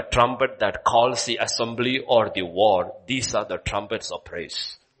not the trumpet that calls the assembly or the war. These are the trumpets of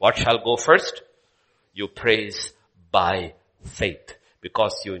praise. What shall go first? You praise by faith.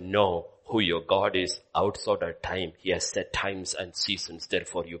 Because you know who your God is outside of time. He has set times and seasons.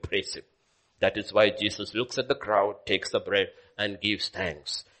 Therefore you praise him. That is why Jesus looks at the crowd, takes the bread and gives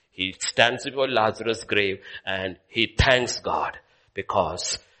thanks. He stands before Lazarus' grave and he thanks God.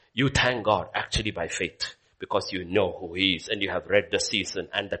 Because you thank God actually by faith. Because you know who he is and you have read the season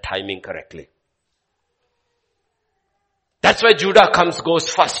and the timing correctly. That's why Judah goes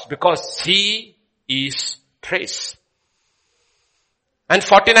first. Because he is praise. And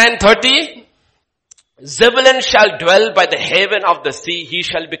 49:30, Zebulun shall dwell by the haven of the sea. He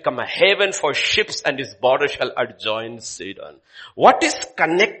shall become a haven for ships and his border shall adjoin Sidon. What is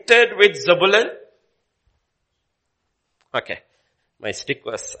connected with Zebulun? Okay.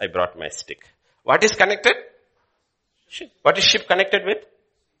 I brought my stick. What is connected? Ship. What is ship connected with?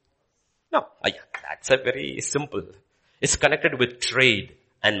 No. That's a very simple. It's connected with trade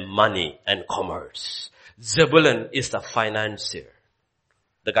and money and commerce. Zebulun is the financier.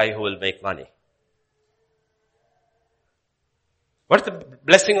 The guy who will make money. What's the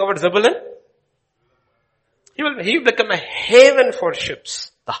blessing over Zebulun? He will become a haven for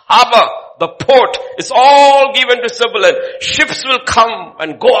ships. The harbor, the port is all given to Zebulun. Ships will come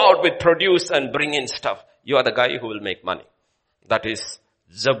and go out with produce and bring in stuff. You are the guy who will make money. That is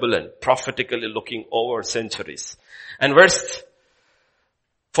Zebulun, prophetically looking over centuries. And verse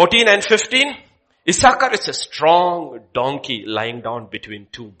 14 and 15, Issachar is a strong donkey lying down between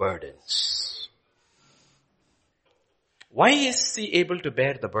 2 burdens. Why is he able to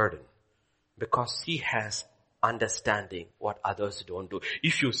bear the burden? Because he has understanding what others don't do.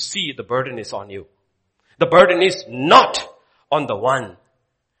 If you see, the burden is on you. The burden is not on the one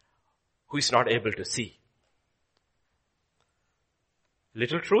who is not able to see.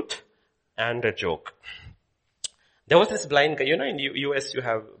 Little truth and a joke. There was this blind guy, in US you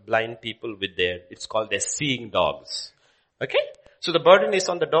have blind people with it's called their seeing dogs. Okay? So the burden is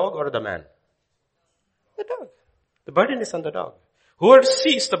on the dog or the man? The dog. The burden is on the dog. Whoever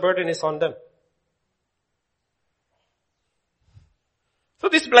sees, the burden is on them. So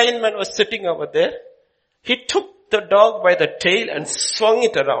this blind man was sitting over there. He took the dog by the tail and swung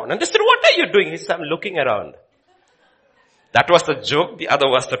it around. And they said, what are you doing? He said, I'm looking around. That was the joke. The other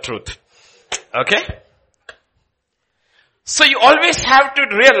was the truth. Okay? So you always have to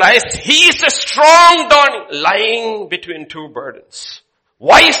realize he is a strong donkey lying between 2 burdens.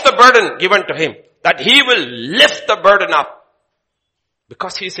 Why is the burden given to him? That he will lift the burden up.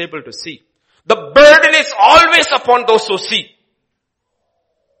 Because he is able to see. The burden is always upon those who see.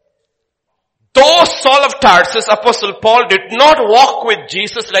 Though Saul of Tarsus, Apostle Paul, did not walk with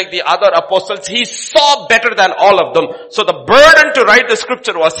Jesus like the other apostles, he saw better than all of them. So the burden to write the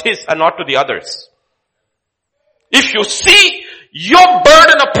scripture was his and not to the others. If you see, your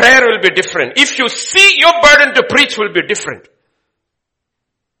burden of prayer will be different. If you see, your burden to preach will be different.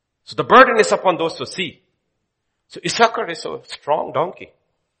 So the burden is upon those who see. So Issachar is a strong donkey.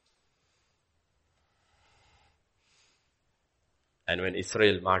 And when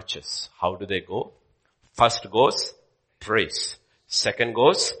Israel marches, how do they go? First goes praise. Second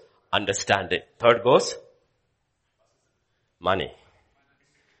goes understanding. Third goes money.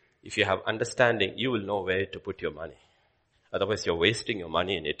 If you have understanding, you will know where to put your money. Otherwise, you're wasting your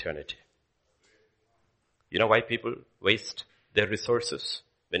money in eternity. You know why people waste their resources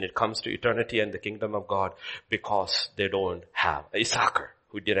when it comes to eternity and the kingdom of God? Because they don't have a Issachar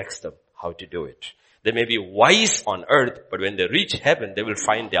who directs them how to do it. They may be wise on earth, but when they reach heaven, they will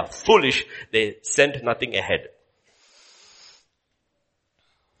find they are foolish. They sent nothing ahead.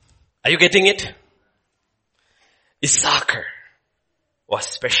 Are you getting it? Issachar was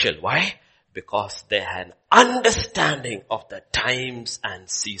special. Why? Because they had understanding of the times and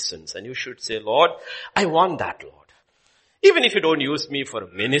seasons. And you should say, Lord, I want that, Lord. Even if you don't use me for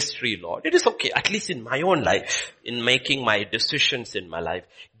ministry, Lord, it is okay. At least in my own life, in making my decisions in my life,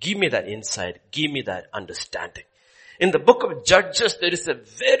 give me that insight. Give me that understanding. In the book of Judges, there is a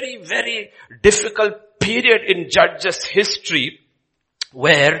very, very difficult period in Judges history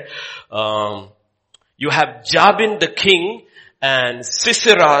where you have Jabin the king and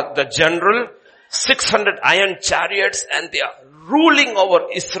Sisera the general, 600 iron chariots, and they are ruling over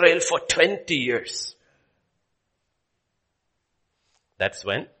Israel for 20 years. That's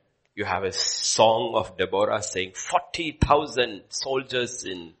when you have a song of Deborah saying 40,000 soldiers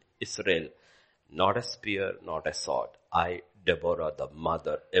in Israel. Not a spear, not a sword. I, Deborah, the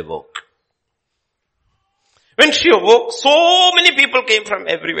mother, awoke. When she awoke, so many people came from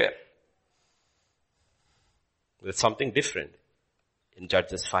everywhere. There's something different in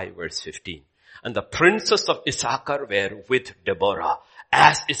Judges 5 verse 15. And the princes of Issachar were with Deborah.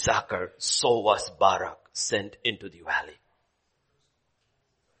 As Issachar, so was Barak sent into the valley.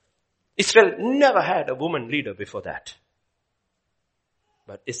 Israel never had a woman leader before that.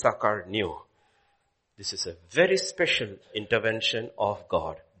 But Issachar knew this is a very special intervention of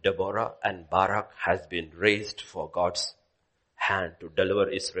God. Deborah and Barak has been raised for God's hand to deliver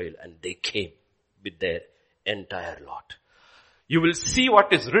Israel, and they came with their entire lot. You will see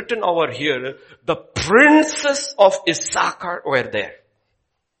what is written over here. The princes of Issachar were there.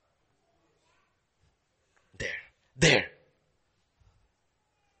 There.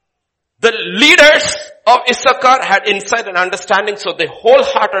 The leaders of Issachar had insight and understanding, so they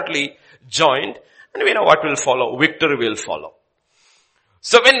wholeheartedly joined. And we know what will follow. Victory will follow.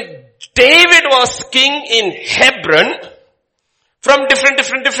 So when David was king in Hebron, from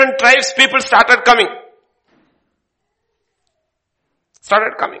different tribes, people started coming.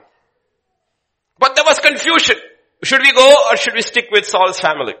 But there was confusion. Should we go or should we stick with Saul's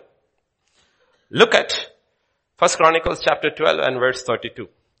family? Look at 1 Chronicles chapter 12 and verse 32.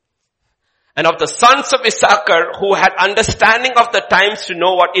 And of the sons of Issachar who had understanding of the times to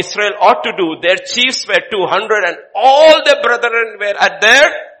know what Israel ought to do, their chiefs were 200 and all their brethren were at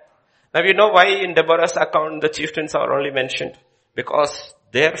their. Now you know why in Deborah's account the chieftains are only mentioned? Because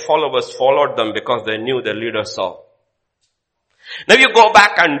their followers followed them because they knew their leader Saul. Now you go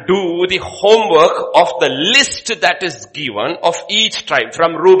back and do the homework of the list that is given of each tribe.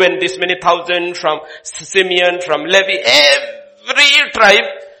 From Reuben, this many thousand, from Simeon, from Levi, every tribe,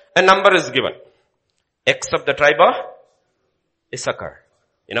 a number is given. Except the tribe of Issachar.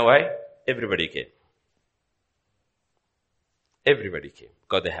 You know why? Everybody came. Everybody came.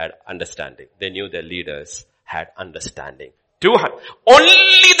 Because they had understanding. They knew their leaders had understanding. 200.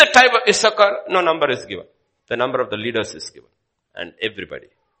 Only the tribe of Issachar, no number is given. The number of the leaders is given. And everybody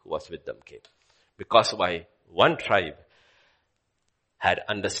who was with them came. Because why? One tribe had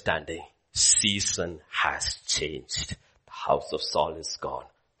understanding. Season has changed. The house of Saul is gone.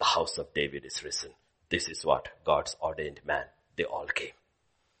 The house of David is risen. This is what God's ordained man. They all came.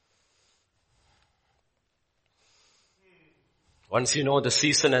 Once you know the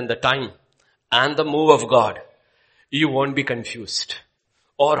season and the time and the move of God, you won't be confused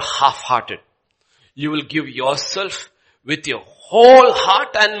or half-hearted. You will give yourself with your whole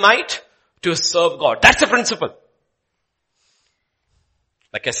heart and might to serve God. That's the principle.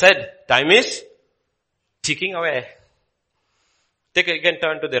 Like I said, time is ticking away. You can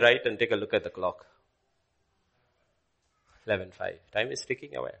turn to the right and take a look at the clock. 11:05. Time is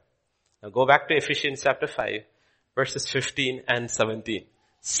ticking away. Now go back to Ephesians chapter 5, verses 15 and 17.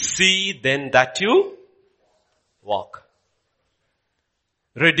 See then that you walk,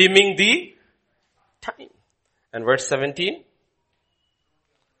 redeeming the time. And verse 17.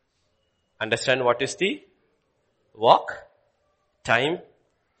 Understand what is the walk, time,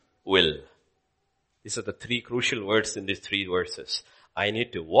 will. These are the three crucial words in these three verses. I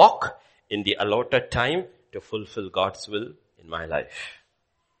need to walk in the allotted time to fulfill God's will in my life.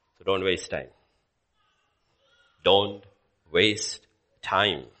 So don't waste time. Don't waste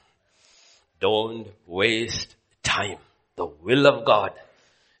time. Don't waste time. The will of God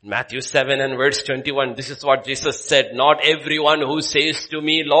Matthew 7 and verse 21, this is what Jesus said, not everyone who says to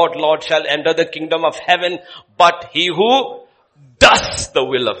me, Lord, Lord, shall enter the kingdom of heaven, but he who does the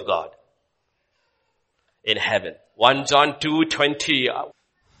will of God in heaven. 1 John 2:20,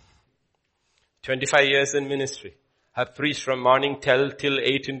 25 years in ministry. Have preached from morning till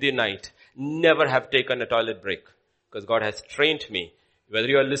 8 in the night. Never have taken a toilet break. Because God has trained me. Whether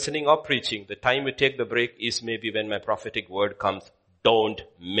you are listening or preaching, the time we take the break is maybe when my prophetic word comes. Don't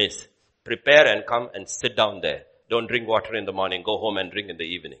miss. Prepare and come and sit down there. Don't drink water in the morning. Go home and drink in the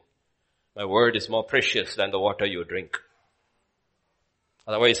evening. My word is more precious than the water you drink.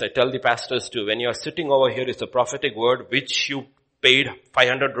 Otherwise, I tell the pastors too, when you are sitting over here, it's a prophetic word which you paid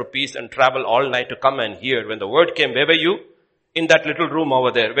 500 rupees and travel all night to come and hear. When the word came, where were you? In that little room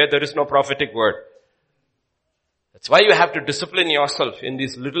over there where there is no prophetic word. That's why you have to discipline yourself in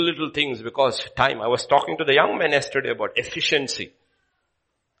these little things, because time. I was talking to the young men yesterday about efficiency.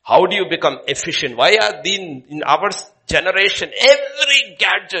 How do you become efficient? Why are in our generation, every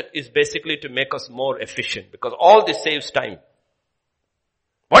gadget is basically to make us more efficient, because all this saves time.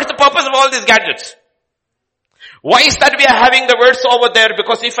 What is the purpose of all these gadgets? Why is that we are having the words over there?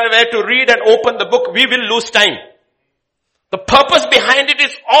 Because if I were to read and open the book, we will lose time. The purpose behind it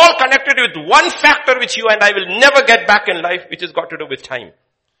is all connected with one factor which you and I will never get back in life, which has got to do with time.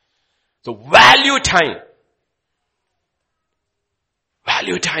 So value time.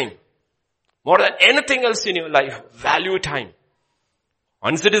 Value time. More than anything else in your life, value time.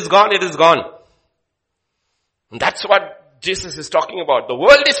 Once it is gone, it is gone. And that's what Jesus is talking about. The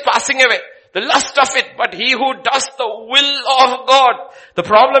world is passing away. The lust of it, but he who does the will of God. The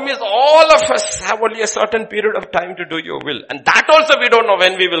problem is all of us have only a certain period of time to do your will. And that also we don't know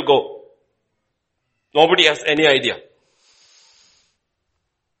when we will go. Nobody has any idea.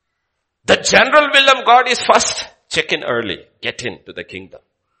 The general will of God is first, check in early. Get into the kingdom.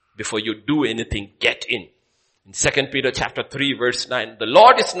 Before you do anything, get in. In 2 Peter chapter 3 verse 9, the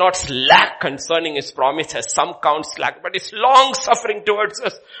Lord is not slack concerning his promise, as some count slack, but is long suffering towards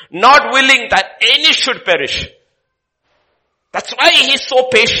us, not willing that any should perish. That's why he's so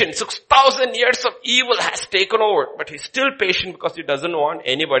patient. 6,000 years of evil has taken over, but he's still patient because he doesn't want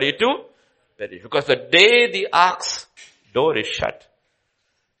anybody to perish. Because the day the ark's door is shut,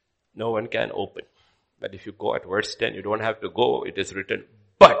 no one can open. But if you go at verse 10, you don't have to go. It is written,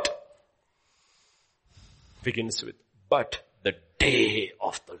 but. Begins with, but the day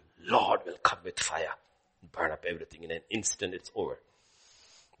of the Lord will come with fire and burn up everything. In an instant it's over.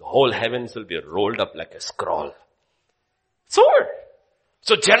 The whole heavens will be rolled up like a scroll. It's over.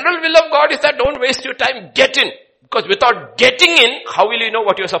 So general will of God is that don't waste your time, get in. Because without getting in, how will you know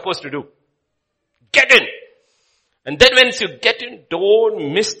what you're supposed to do? Get in. And then once you get in,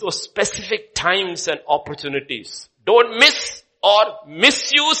 don't miss those specific times and opportunities. Don't miss or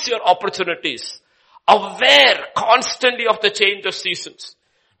misuse your opportunities. Aware constantly of the change of seasons.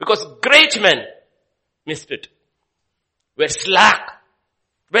 Because great men missed it. Were slack.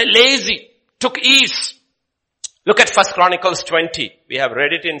 Were lazy. Took ease. Look at 1 Chronicles 20. We have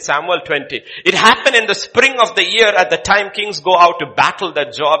read it in Samuel 20. It happened in the spring of the year at the time kings go out to battle,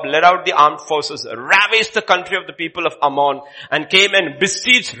 that Joab led out the armed forces, ravaged the country of the people of Ammon, and came and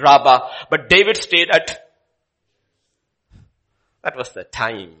besieged Rabbah. But David stayed at... That was the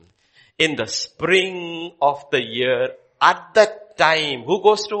time. In the spring of the year, at that time, who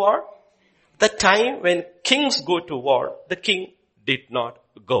goes to war? The time when kings go to war, the king did not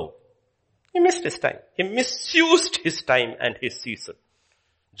go. He missed his time. He misused his time and his season.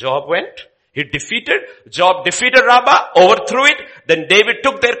 Joab went. Joab defeated Rabbah, overthrew it. Then David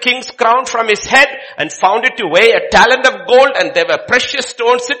took their king's crown from his head and found it to weigh a talent of gold, and there were precious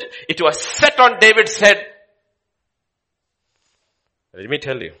stones in it. It was set on David's head. Let me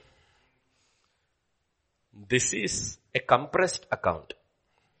tell you. This is a compressed account.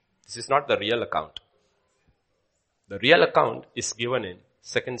 This is not the real account. The real account is given in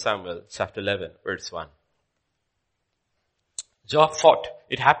 2 Samuel chapter 11 verse 1. Joab fought.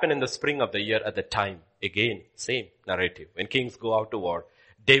 It happened in the spring of the year at the time. Again, same narrative. When kings go out to war,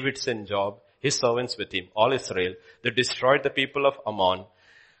 David sent Joab, his servants with him, all Israel. They destroyed the people of Ammon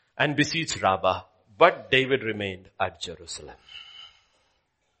and besieged Rabbah. But David remained at Jerusalem.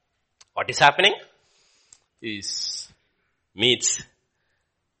 What is happening? He meets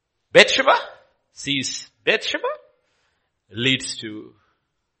Bathsheba, sees Bathsheba, leads to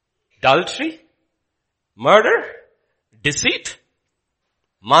adultery, murder, deceit.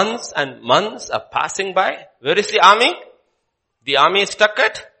 Months and months are passing by. Where is the army? The army is stuck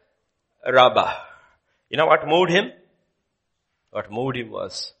at Rabbah. You know what moved him? What moved him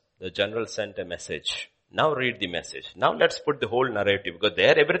was the general sent a message. Now read the message. Now let's put the whole narrative, because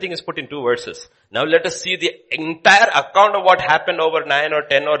there everything is put in 2 verses. Now let us see the entire account of what happened over 9 or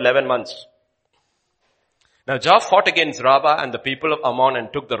 10 or 11 months. Now Joab fought against Rabbah and the people of Ammon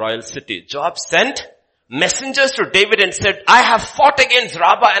and took the royal city. Joab sent messengers to David and said, I have fought against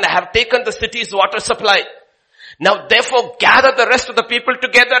Rabbah and I have taken the city's water supply. Now therefore gather the rest of the people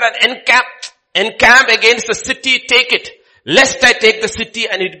together and encamp against the city, take it, lest I take the city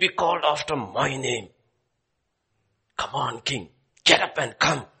and it be called after my name. Come on, king, get up and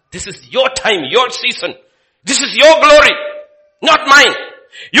come. This is your time, your season. This is your glory, not mine.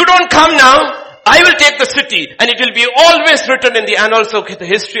 You don't come now, I will take the city, and it will be always written in the annals of the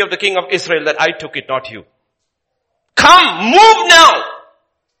history of the king of Israel that I took it, not you. Come, move now.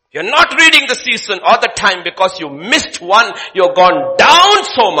 You're not reading the season or the time because you missed one. You've gone down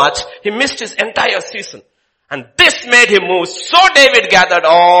so much, he missed his entire season. And this made him move. So David gathered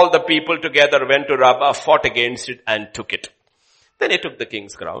all the people together, went to Rabbah, fought against it and took it. Then he took the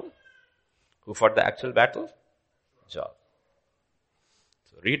king's crown. Who fought the actual battle? Joab.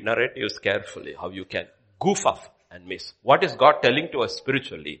 So read narratives carefully, how you can goof up and miss. What is God telling to us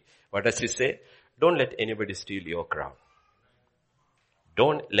spiritually? What does he say? Don't let anybody steal your crown.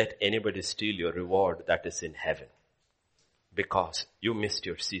 Don't let anybody steal your reward that is in heaven. Because you missed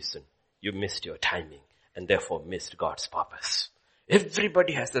your season. You missed your timing. And therefore missed God's purpose.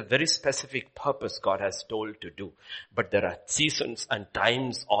 Everybody has a very specific purpose God has told to do. But there are seasons and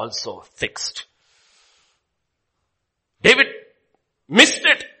times also fixed. David missed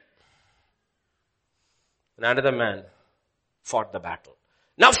it. And another man fought the battle.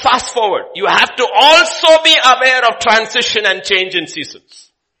 Now fast forward. You have to also be aware of transition and change in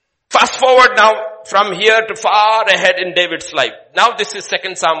seasons. Fast forward now from here to far ahead in David's life. Now this is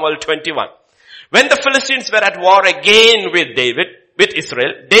 2 Samuel 21. When the Philistines were at war again with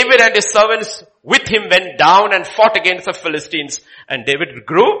Israel, David and his servants with him went down and fought against the Philistines, and David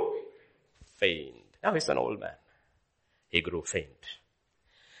grew faint. Now he's an old man. He grew faint.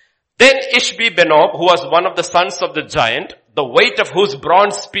 Then Ishbi-Benob, who was one of the sons of the giant, the weight of whose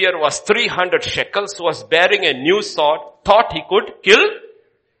bronze spear was 300 shekels, was bearing a new sword, thought he could kill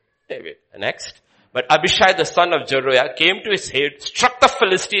David. Next. But Abishai, the son of Zeruiah, came to his aid, struck the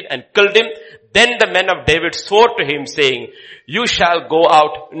Philistine and killed him. Then the men of David swore to him, saying, you shall go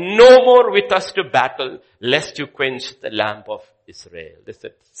out no more with us to battle, lest you quench the lamp of Israel. They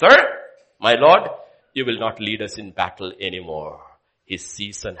said, sir, my lord, you will not lead us in battle anymore. His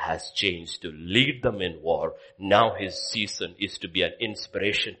season has changed to lead them in war. Now his season is to be an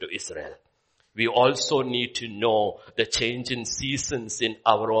inspiration to Israel. We also need to know the change in seasons in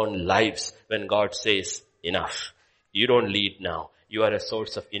our own lives when God says, enough. You don't lead now. You are a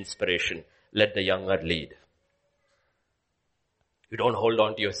source of inspiration. Let the younger lead. You don't hold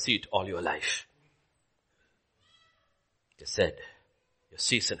on to your seat all your life. They said, your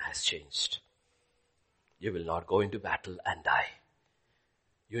season has changed. You will not go into battle and die.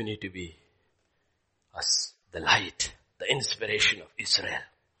 You need to be as the light, the inspiration of Israel.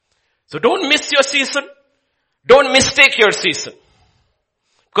 So don't miss your season. Don't mistake your season.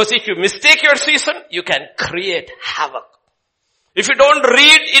 Because if you mistake your season, you can create havoc. If you don't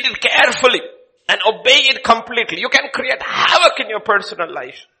read it carefully and obey it completely, you can create havoc in your personal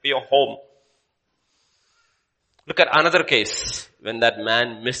life, your home. Look at another case when that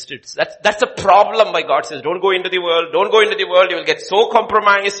man missed it. That's a problem why God says, don't go into the world. Don't go into the world. You will get so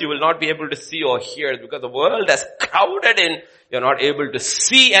compromised, you will not be able to see or hear because the world has crowded in. You're not able to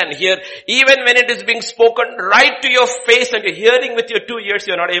see and hear. Even when it is being spoken right to your face and you're hearing with your 2 ears,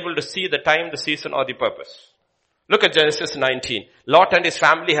 you're not able to see the time, the season or the purpose. Look at Genesis 19. Lot and his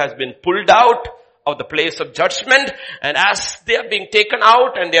family has been pulled out of the place of judgment, and as they are being taken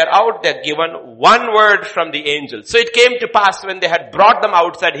out and they are out, they are given one word from the angel. So it came to pass when they had brought them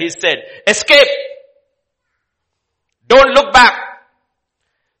outside, he said, escape. Don't look back.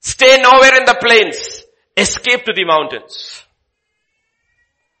 Stay nowhere in the plains. Escape to the mountains.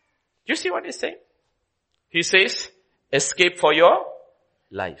 You see what he's saying? He says, escape for your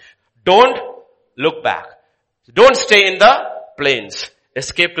life. Don't look back. Don't stay in the plains.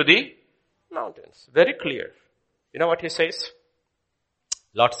 Escape to the mountains. Very clear. You know what he says?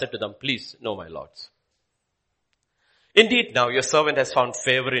 Lot said to them, please, no, my lords. Indeed, now your servant has found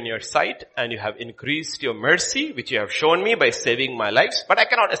favor in your sight, and you have increased your mercy, which you have shown me by saving my lives, but I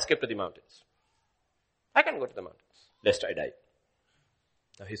cannot escape to the mountains. I can go to the mountains, lest I die.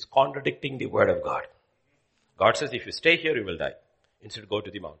 Now he's contradicting the word of God. God says, if you stay here, you will die. Instead, go to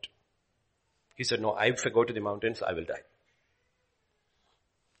the mountain. He said, no, if I go to the mountains, I will die.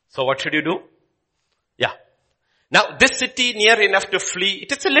 So what should you do? Yeah. Now this city near enough to flee,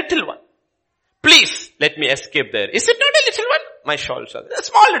 it is a little one. Please, Let me escape there. Is it not a little one? My shawl shall. A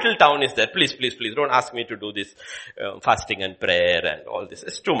small little town is there. Please, please, please. Don't ask me to do this fasting and prayer and all this.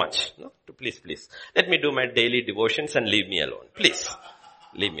 It's too much. No? Please, please. Let me do my daily devotions and leave me alone. Please.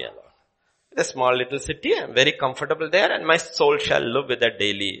 Leave me alone. It's a small little city. I'm very comfortable there, and my soul shall live with that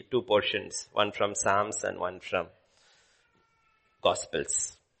daily 2 portions. One from Psalms and one from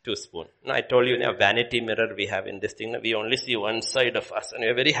Gospels. 2 spoon. Now I told you, in a vanity mirror we have in this thing, we only see one side of us, and we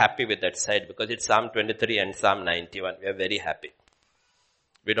are very happy with that side because it's Psalm 23 and Psalm 91. We are very happy.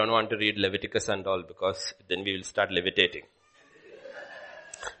 We don't want to read Leviticus and all because then we will start levitating.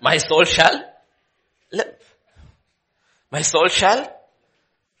 My soul shall live. My soul shall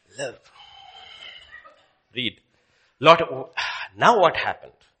live. Read. Lord, now what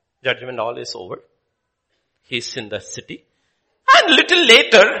happened? Judgment all is over. He's in the city. And little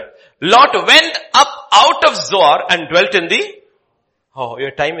later, Lot went up out of Zoar and dwelt in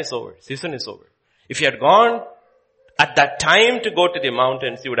your time is over. Season is over. If you had gone at that time to go to the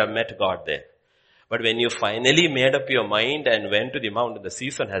mountains, you would have met God there. But when you finally made up your mind and went to the mountain, the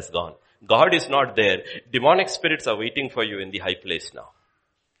season has gone. God is not there. Demonic spirits are waiting for you in the high place now.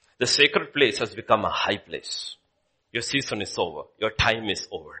 The sacred place has become a high place. Your season is over. Your time is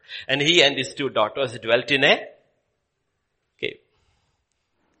over. And he and his 2 daughters dwelt in a cave.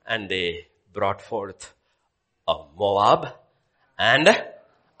 And they brought forth a Moab and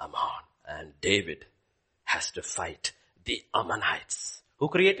Ammon. And David has to fight the Ammonites. Who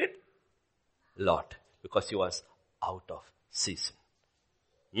created? Lot. Because he was out of season.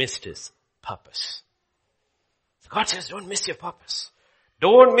 Missed his purpose. So God says, don't miss your purpose.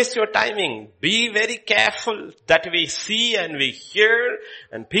 Don't miss your timing. Be very careful that we see and we hear,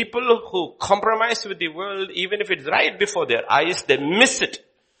 and people who compromise with the world, even if it's right before their eyes, they miss it.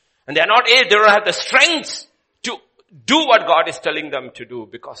 And they don't have the strength to do what God is telling them to do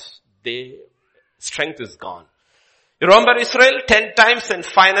because strength is gone. You remember Israel 10 times and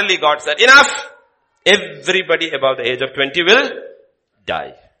finally God said, enough! Everybody above the age of 20 will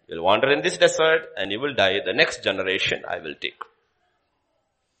die. You'll wander in this desert and you will die. The next generation I will take.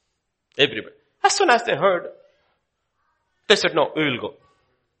 Everybody. As soon as they heard, they said, no, we will go.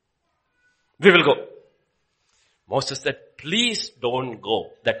 We will go. Moses said, please don't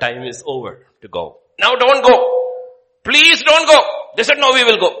go. The time is over to go. Now don't go. Please don't go. They said, no, we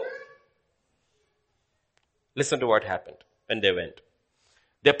will go. Listen to what happened when they went.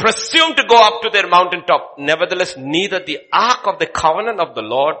 They presumed to go up to their mountaintop. Nevertheless, neither the ark of the covenant of the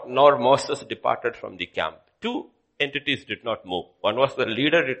Lord nor Moses departed from the camp. 2 entities did not move. One was the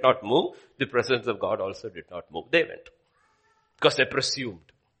leader did not move. The presence of God also did not move. They went. Because they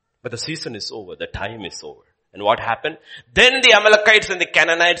presumed. But the season is over. The time is over. And what happened? Then the Amalekites and the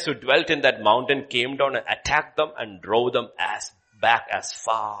Canaanites who dwelt in that mountain came down and attacked them and drove them back as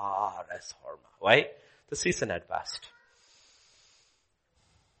far as Hormah. Why? The season had passed.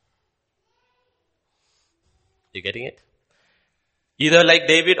 You getting it? Either like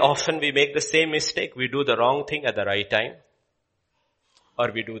David, often we make the same mistake. We do the wrong thing at the right time.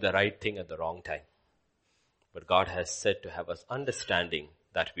 Or we do the right thing at the wrong time. But God has said to have us understanding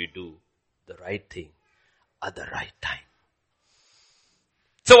that we do the right thing at the right time.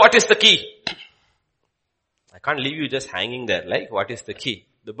 So what is the key? I can't leave you just hanging there. Like, what is the key?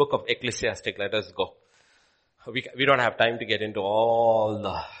 The book of Ecclesiastes, let us go. We don't have time to get into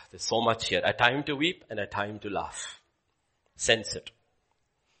there's so much here. A time to weep and a time to laugh. Sense it.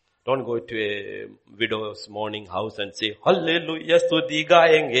 Don't go to a widow's mourning house and say, Hallelujah, Stuti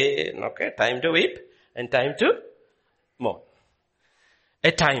gaenge. Okay, time to weep and time to mourn.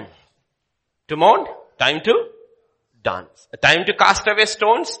 A time to mourn, time to dance. A time to cast away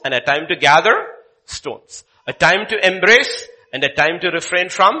stones and a time to gather stones. A time to embrace and a time to refrain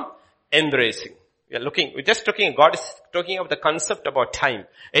from embracing. We're just talking, God is talking of the concept about time.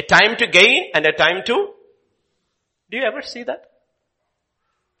 A time to gain and a time to, do you ever see that?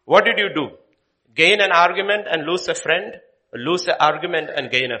 What did you do? Gain an argument and lose a friend? Or lose an argument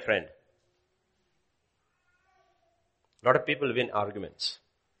and gain a friend? A lot of people win arguments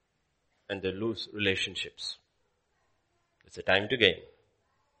and they lose relationships. It's a time to gain.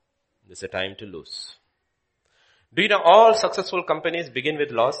 It's a time to lose. Do you know all successful companies begin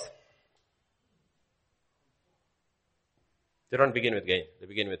with loss? They don't begin with gain. They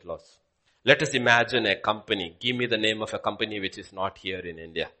begin with loss. Let us imagine a company. Give me the name of a company which is not here in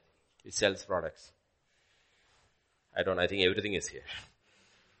India. It sells products. I think everything is here.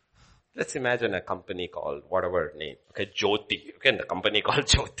 Let's imagine a company called whatever name. Okay, Jyoti. Okay, the company called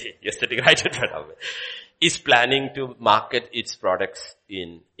Jyoti. Yesterday, right? Is planning to market its products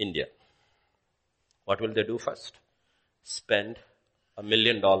in India. What will they do first? Spend $1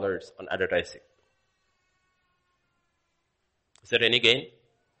 million on advertising. Is there any gain?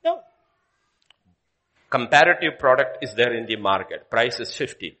 No. Comparative product is there in the market. Price is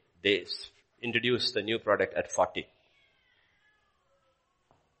 50. They introduce the new product at 40.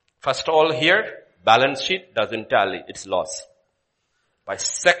 First of all here, balance sheet doesn't tally. It's loss. By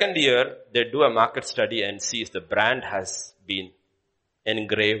second year, they do a market study and see if the brand has been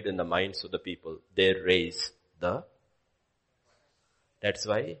engraved in the minds of the people. They raise the... That's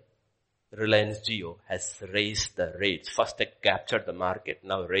why Reliance Jio has raised the rates. First they captured the market,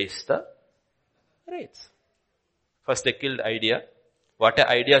 now raised the rates. First they killed idea. What an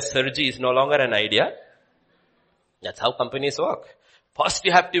idea surgery is no longer an idea. That's how companies work. First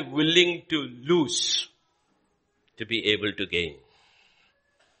you have to be willing to lose to be able to gain.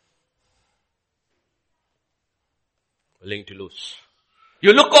 Willing to lose.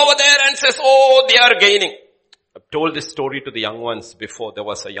 You look over there and says, oh, they are gaining. I've told this story to the young ones before. There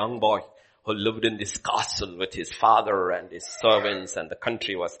was a young boy who lived in this castle with his father and his servants, and the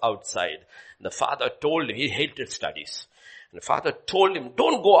country was outside. And the father told him, he hated studies. And the father told him,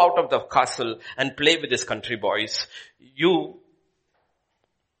 don't go out of the castle and play with these country boys. You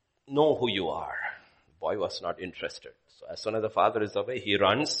know who you are. The boy was not interested. So as soon as the father is away, he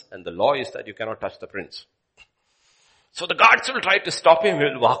runs, and the law is that you cannot touch the prince. So the guards will try to stop him. He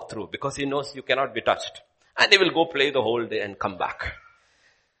will walk through because he knows you cannot be touched. And he will go play the whole day and come back.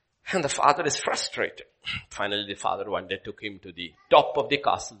 And the father is frustrated. Finally, the father one day took him to the top of the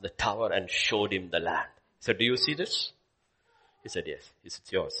castle, the tower, and showed him the land. He said, do you see this? He said, yes. He said,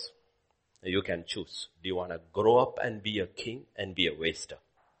 it's yours. You can choose. Do you want to grow up and be a king and be a waster?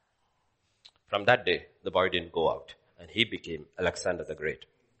 From that day, the boy didn't go out. And he became Alexander the Great.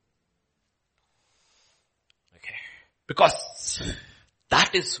 Okay. Because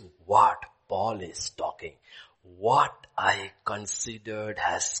that is what Paul is talking. What I considered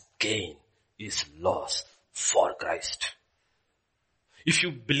as gain is loss for Christ. If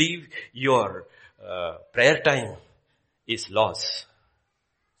you believe your prayer time is loss,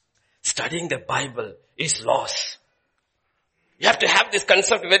 studying the Bible is loss. You have to have this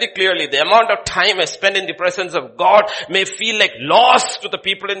concept very clearly. The amount of time I spend in the presence of God may feel like loss to the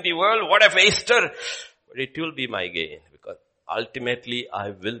people in the world. What a waster. But it will be my gain, because ultimately I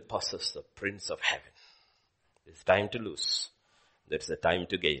will possess the Prince of Heaven. It's time to lose. There's a time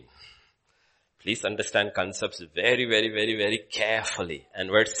to gain. Please understand concepts very, very, very, very carefully. And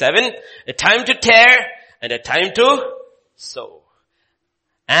verse 7, a time to tear and a time to sow.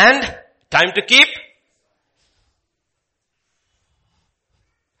 And time to keep.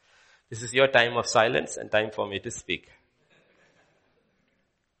 This is your time of silence and time for me to speak.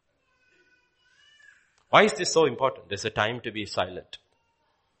 Why is this so important? There's a time to be silent.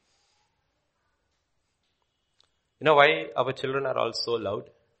 You know why our children are all so loud?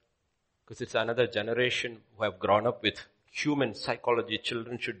 Because it's another generation who have grown up with human psychology.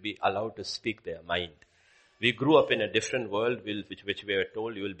 Children should be allowed to speak their mind. We grew up in a different world which we were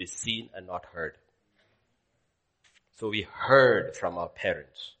told you will be seen and not heard. So we heard from our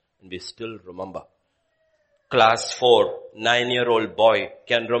parents, and we still remember. Class 4, 9-year-old boy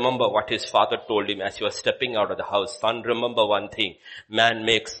can remember what his father told him as he was stepping out of the house. Son, remember one thing. Man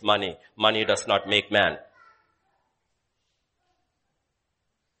makes money. Money does not make man.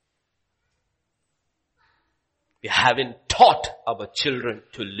 We haven't taught our children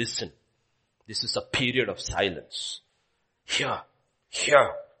to listen. This is a period of silence. Here,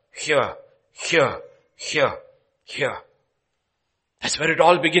 here, here, here, here, here. That's where it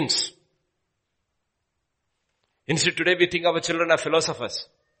all begins. Instead, today we think our children are philosophers.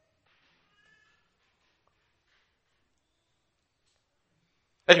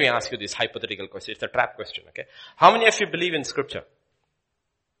 Let me ask you this hypothetical question. It's a trap question, okay? How many of you believe in scripture?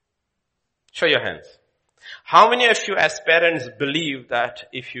 Show your hands. How many of you as parents believe that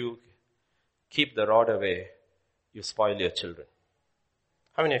if you keep the rod away, you spoil your children?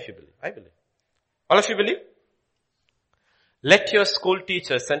 How many of you believe? I believe. All of you believe? Let your school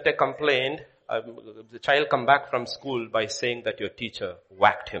teacher send a complaint. The child come back from school by saying that your teacher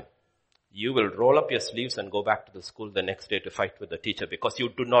whacked him. You will roll up your sleeves and go back to the school the next day to fight with the teacher because you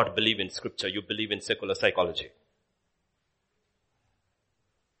do not believe in scripture. You believe in secular psychology.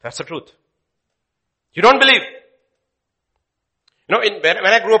 That's the truth. You don't believe. You know, when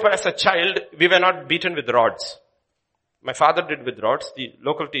I grew up as a child, we were not beaten with rods. My father did with rods. The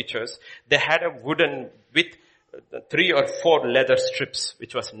local teachers, they had a wooden with 3 or 4 leather strips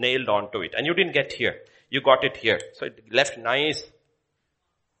which was nailed onto it. And you didn't get here. You got it here. So it left nice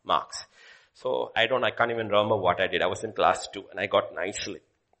marks. So I can't even remember what I did. I was in class 2 and I got nicely.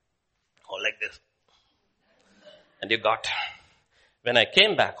 All like this. And when I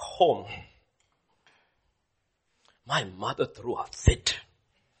came back home, My mother threw a fit.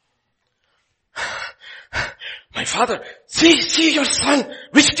 My father, see your son.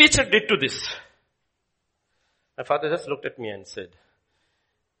 Which teacher did to this? My father just looked at me and said,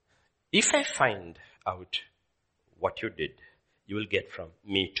 if I find out what you did, you will get from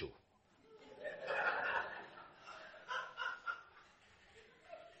me too.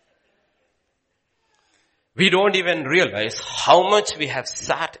 We don't even realize how much we have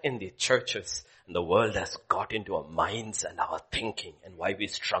sat in the churches and the world has got into our minds and our thinking and why we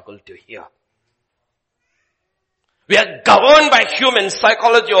struggle to hear. We are governed by human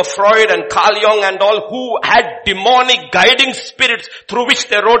psychology of Freud and Carl Jung and all who had demonic guiding spirits through which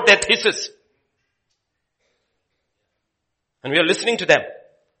they wrote their thesis. And we are listening to them.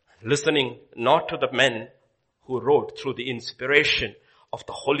 Listening not to the men who wrote through the inspiration of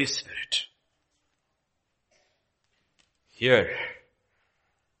the Holy Spirit. Here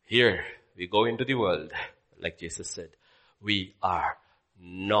we go into the world, like Jesus said, we are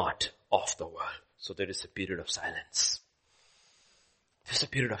not of the world. So there is a period of silence. There's a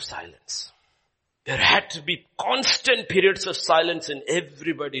period of silence. There had to be constant periods of silence in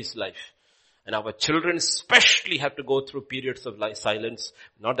everybody's life. And our children especially have to go through periods of silence.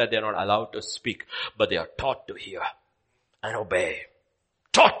 Not that they're not allowed to speak, but they are taught to hear and obey.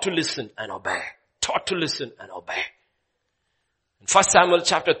 Taught to listen and obey. Taught to listen and obey. In 1 Samuel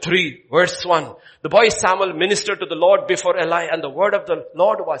chapter 3 verse 1, the boy Samuel ministered to the Lord before Eli and the word of the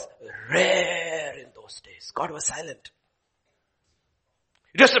Lord was rare in those days. God was silent.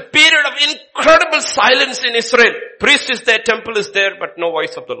 It was a period of incredible silence in Israel. Priest is there, temple is there, but no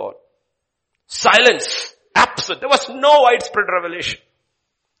voice of the Lord. Silence. Absent. There was no widespread revelation.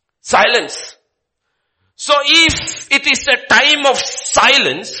 Silence. So if it is a time of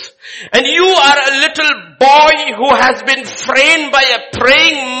silence and you are a little boy who has been framed by a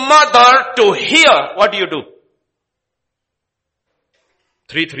praying mother to hear, what do?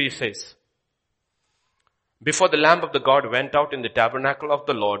 3:3 says, before the lamp of the God went out in the tabernacle of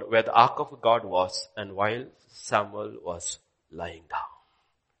the Lord where the ark of God was, and while Samuel was lying down.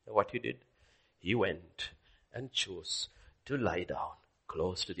 What he did? He went and chose to lie down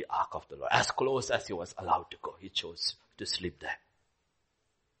close to the ark of the Lord. As close as he was allowed to go. He chose to sleep there.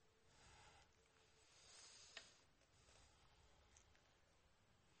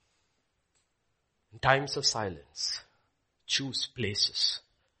 In times of silence, choose places.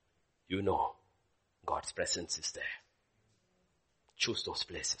 You know God's presence is there. Choose those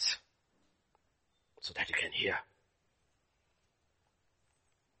places so that you can hear.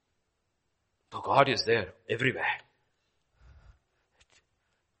 Though God is there everywhere,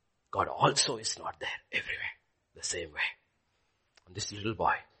 God also is not there everywhere, the same way. And this little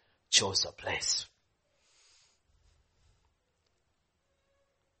boy chose a place.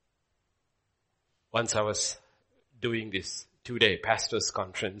 Once I was doing this 2-day pastors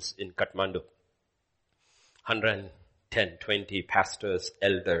conference in Kathmandu. 110, 20 pastors,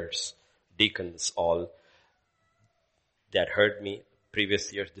 elders, deacons, all. They had heard me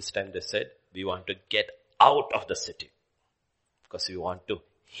previous years. This time they said, we want to get out of the city because we want to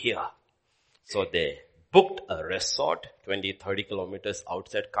hear. So they booked a resort 20, 30 kilometers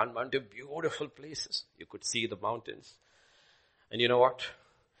outside Kathmandu. Beautiful places. You could see the mountains. And you know what?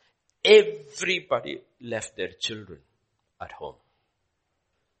 Everybody left their children at home.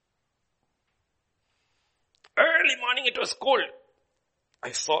 Early morning it was cold.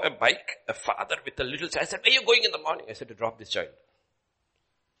 I saw a bike, a father with a little child. I said, where are you going in the morning? I said, to drop this child.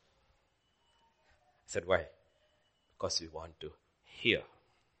 I said, why? Because we want to hear.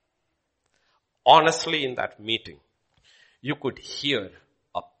 Honestly, in that meeting, you could hear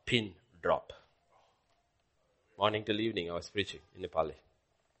a pin drop. Morning till evening I was preaching in Nepali.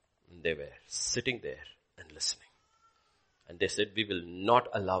 And they were sitting there and listening. And they said, we will not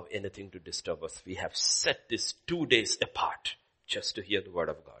allow anything to disturb us. We have set this 2 days apart just to hear the word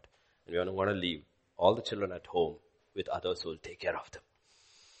of God. And we want to leave all the children at home with others who will take care of them.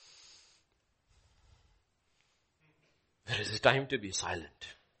 There is a time to be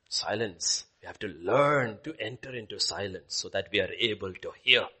silent. Silence. We have to learn to enter into silence so that we are able to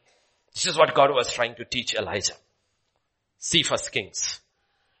hear. This is what God was trying to teach Elijah. See 1 Kings.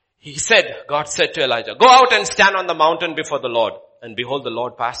 God said to Elijah, go out and stand on the mountain before the Lord. And behold, the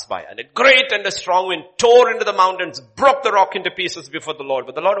Lord passed by. And a great and a strong wind tore into the mountains, broke the rock into pieces before the Lord.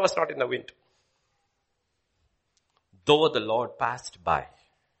 But the Lord was not in the wind. Though the Lord passed by,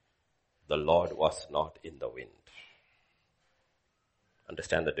 the Lord was not in the wind.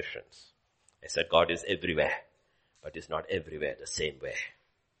 Understand the difference. I said God is everywhere, but is not everywhere the same way.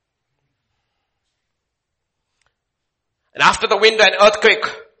 And after the wind, an earthquake.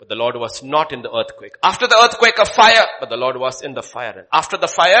 but the Lord was not in the earthquake. After the earthquake, a fire, but the Lord was in the fire. And after the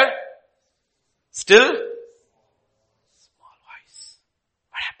fire, still small voice.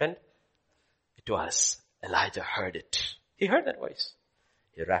 What happened? It was Elijah heard it. He heard that voice.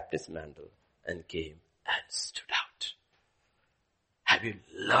 He wrapped his mantle and came and stood out. Have you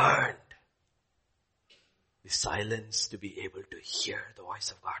learned the silence to be able to hear the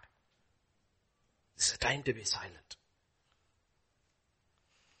voice of God? This is a time to be silent.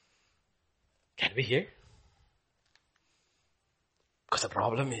 Can we hear? Because the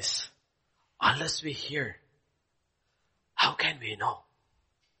problem is, unless we hear, how can we know?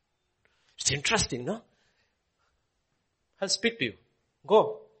 It's interesting, no? I'll speak to you.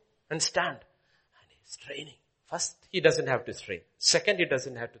 Go and stand. And he's training. First, he doesn't have to strain. Second, he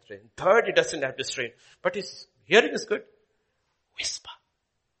doesn't have to strain. Third, he doesn't have to strain. But his hearing is good. Whisper.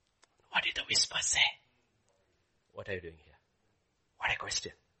 What did the whisper say? What are you doing here? What a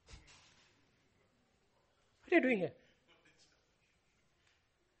question. What are you doing here?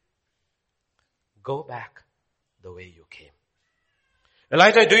 Go back the way you came.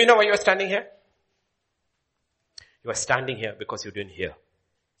 Elijah, do you know why you are standing here? You are standing here because you didn't hear.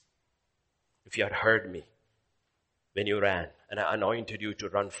 If you had heard me when you ran and I anointed you to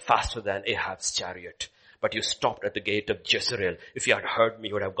run faster than Ahab's chariot, but you stopped at the gate of Jezreel. If you had heard me,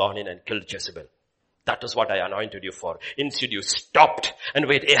 you would have gone in and killed Jezebel. That is what I anointed you for. Instead, you stopped and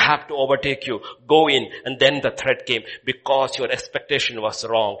wait Ahab to overtake you. Go in, and then the threat came because your expectation was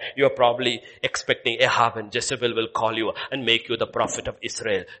wrong. You are probably expecting Ahab and Jezebel will call you and make you the prophet of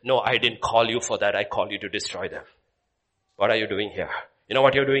Israel. No, I didn't call you for that. I called you to destroy them. What are you doing here? You know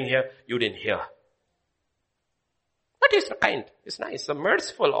what you're doing here? You didn't hear. But he's kind. He's nice. A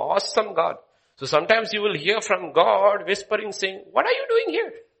merciful, awesome God. So sometimes you will hear from God whispering saying, what are you doing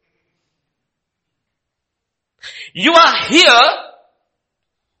here? You are here,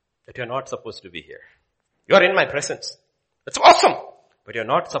 but you're not supposed to be here. You are in my presence. That's awesome. But you're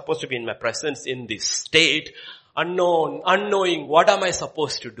not supposed to be in my presence in this state, unknown, unknowing, what am I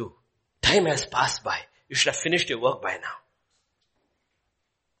supposed to do? Time has passed by. You should have finished your work by now.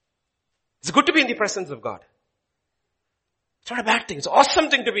 It's good to be in the presence of God. It's not a bad thing. It's an awesome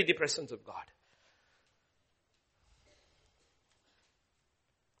thing to be in the presence of God.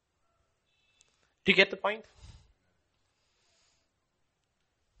 Do you get the point?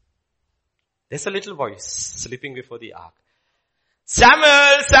 There's a little voice sleeping before the ark.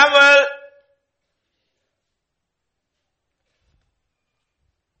 Samuel, Samuel.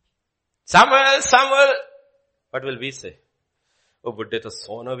 Samuel, Samuel. What will we say? Oh, buddhe to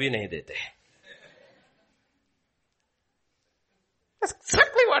sona bhi nahi dete. That's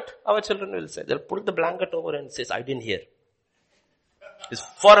exactly what our children will say. They'll pull the blanket over and says, I didn't hear. He's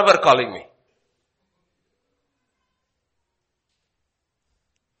forever calling me.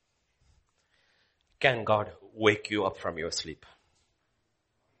 Can God wake you up from your sleep?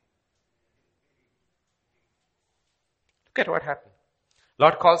 Look at what happened.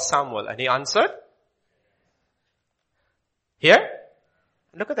 Lord called Samuel and he answered. Here.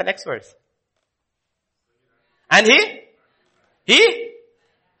 Look at the next verse. And he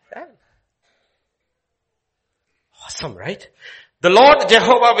ran. Awesome, right? The Lord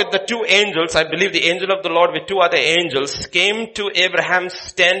Jehovah with the two angels, I believe the angel of the Lord with two other angels, came to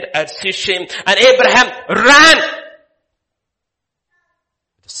Abraham's tent at Shechem, and Abraham ran.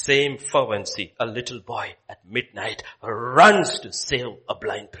 The same fervency, a little boy at midnight runs to save a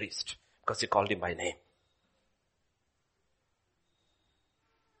blind priest because he called him by name.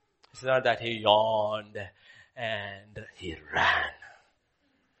 It's not that he yawned and he ran.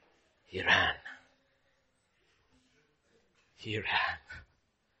 He ran. He ran.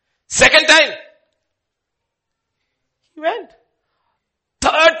 Second time. He went.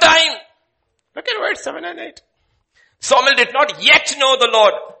 Third time. Look at verse 7 and 8. Samuel did not yet know the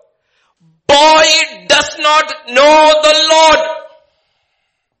Lord. Boy does not know the Lord.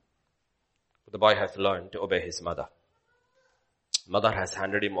 The boy has learned to obey his mother. Mother has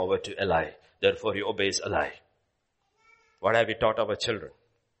handed him over to Eli. Therefore he obeys Eli. What have we taught our children?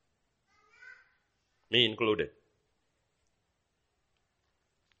 Me included.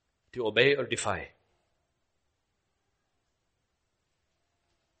 To obey or defy?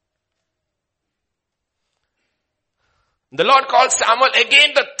 The Lord called Samuel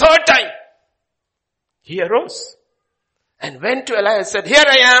again the third time. He arose and went to Eli and said, here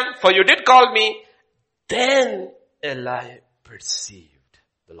I am, for you did call me. Then Eli perceived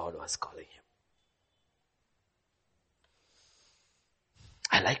the Lord was calling him.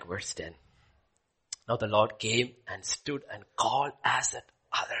 I like verse 10. Now the Lord came and stood and called as at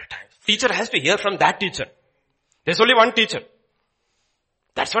other times. Teacher has to hear from that teacher. There's only one teacher.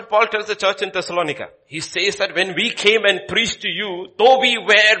 That's what Paul tells the church in Thessalonica. He says that when we came and preached to you, though we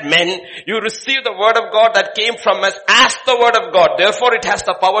were men, you received the word of God that came from us as the word of God. Therefore it has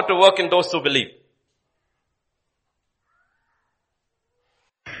the power to work in those who believe.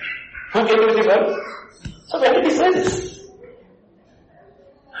 Who gave you the word? So when did he say this?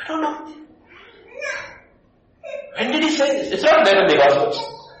 I don't know. When did he say this? It's not there in the Gospels.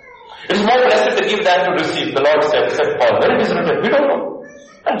 It is more blessed to give than to receive, the Lord said Paul. Where it is written? We don't know.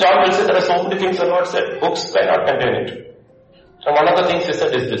 And John will say there are so many things the Lord said. Books cannot contain it. So one of the things he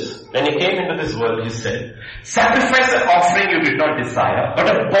said is this. When he came into this world, he said, sacrifice and offering you did not desire, but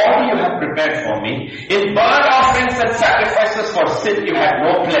a body you have prepared for me. In burnt offerings and sacrifices for sin you had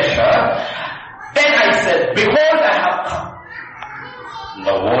no pleasure. Then I said, behold, I have come.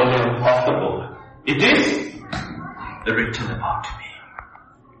 The volume of the book. It is written about me.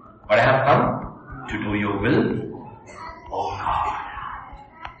 But I have come to do your will, O God.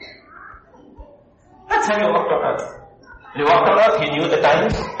 That's how he walked on earth. When he walked on earth, he knew the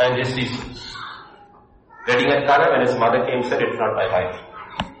times and his seasons. Wedding at Cana, when his mother came, said, it's not my wife.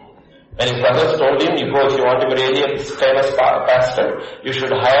 When his brothers told him, if you want to be really a famous pastor, you should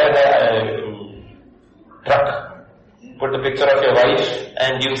hire a truck. Put the picture of your wife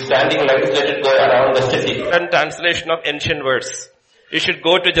and you standing lights, let it go around the city. And translation of ancient verse. You should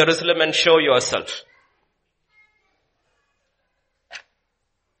go to Jerusalem and show yourself.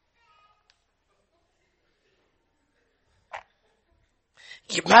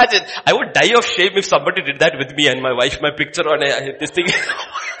 Imagine, I would die of shame if somebody did that with me and my wife, my picture on this thing.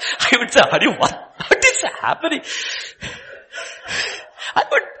 I would say, Hari, what is happening? I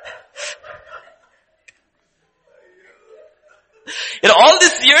would, in all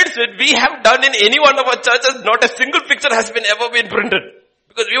these years that we have done in any one of our churches, not a single picture has been ever been printed.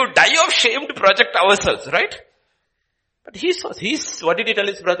 Because we would die of shame to project ourselves, right? But what did he tell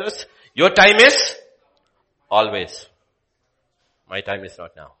his brothers? Your time is always. My time is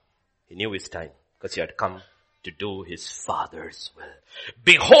not now. He knew his time because he had come to do his Father's will.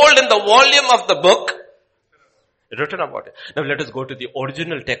 Behold, in the volume of the book, written about it. Now let us go to the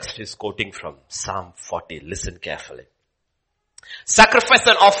original text he's quoting from, Psalm 40. Listen carefully. Sacrifice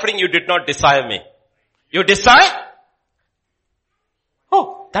and offering you did not desire me. You desire?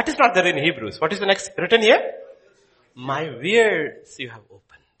 Oh, that is not there in Hebrews. What is the next written here? My ears you have opened.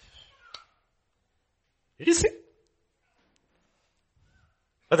 Did you see?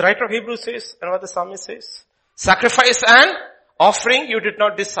 What the writer of Hebrews says, and what the psalmist says. Sacrifice and offering you did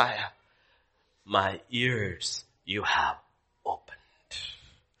not desire. My ears you have opened.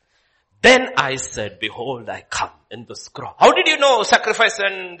 Then I said, behold, I come in the scroll. How did you know sacrifice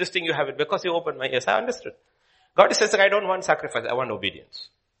and this thing you have it? Because you opened my ears. I understood. God says, I don't want sacrifice. I want obedience.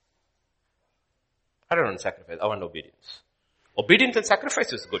 I don't want sacrifice. I want obedience. Obedience and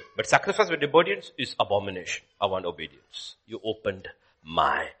sacrifice is good. But sacrifice with obedience is abomination. I want obedience. You opened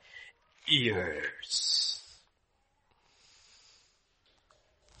my ears.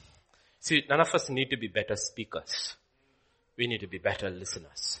 See, none of us need to be better speakers. We need to be better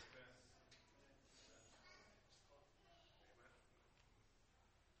listeners.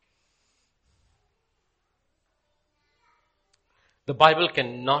 The Bible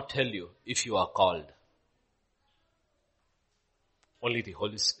cannot tell you if you are called. Only the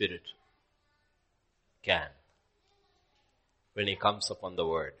Holy Spirit can. When He comes upon the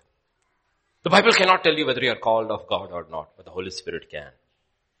Word. The Bible cannot tell you whether you are called of God or not, but the Holy Spirit can.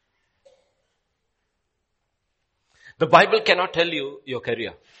 The Bible cannot tell you your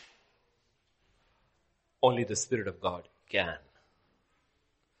career. Only the Spirit of God can.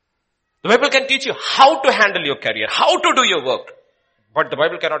 The Bible can teach you how to handle your career, how to do your work. But the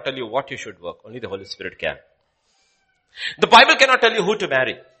Bible cannot tell you what you should work. Only the Holy Spirit can. The Bible cannot tell you who to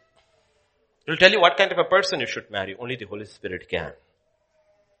marry. It will tell you what kind of a person you should marry. Only the Holy Spirit can.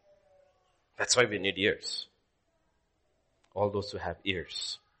 That's why we need ears. All those who have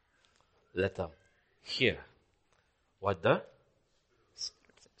ears, let them hear what the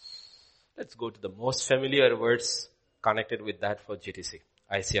Spirit says. Let's go to the most familiar words connected with that for GTC.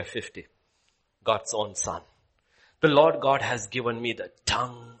 Isaiah 50. God's own Son. The Lord God has given me the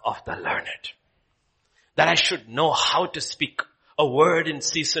tongue of the learned, that I should know how to speak a word in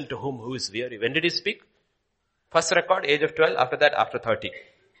season to whom who is weary. When did He speak? First record, age of 12. After that, after 30.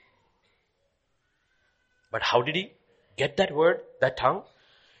 But how did He get that word, that tongue?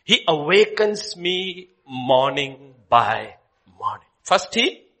 He awakens me morning by morning. First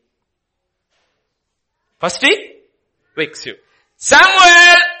He wakes you.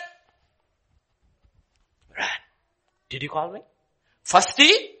 Samuel! Did you call me? First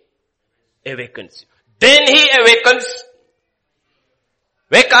He awakens you. Then He awakens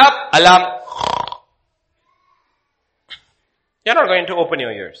Wake up, alarm. You're not going to open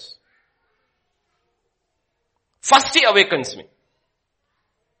your ears. First he awakens me.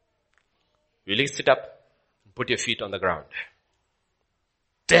 Will you sit up and put your feet on the ground?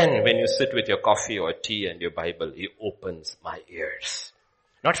 Then when you sit with your coffee or tea and your Bible, he opens my ears.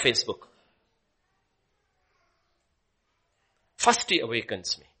 Not Facebook. First he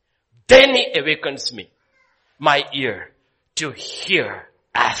awakens me. Then he awakens me, my ear, to hear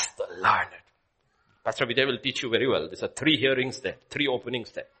as the learned. Pastor Vijay will teach you very well. There are 3 hearings there, 3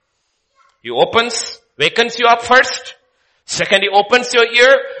 openings there. He wakens you up first. Second, he opens your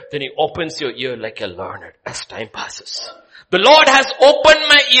ear. Then he opens your ear like a learned as time passes. The Lord has opened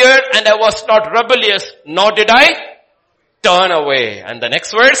my ear and I was not rebellious, nor did I turn away. And the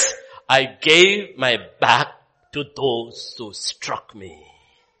next verse, I gave my back to those who struck me.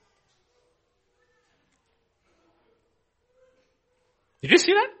 Did you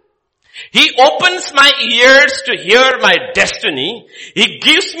see that? He opens my ears to hear my destiny. He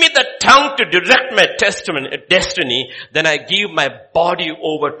gives me the tongue to direct my destiny. Then I give my body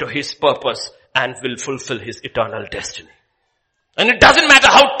over to his purpose and will fulfill his eternal destiny. And it doesn't matter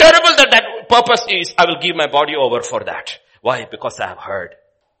how terrible that purpose is, I will give my body over for that. Why? Because I have heard.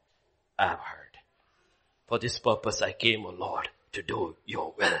 I have heard. For this purpose I came, O Lord, to do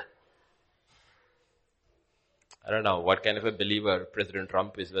your will. I don't know what kind of a believer President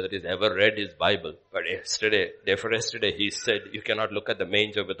Trump is, whether he's ever read his Bible. But yesterday he said, you cannot look at the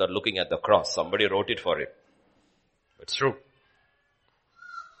manger without looking at the cross. Somebody wrote it for him. It's true.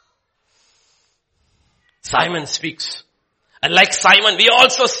 Simon speaks. And like Simon, we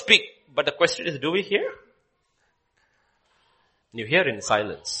also speak. But the question is, do we hear? You hear in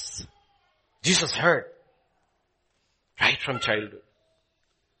silence. Jesus heard. Right from childhood.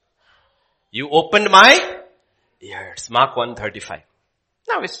 You opened my ears. Mark 1:35.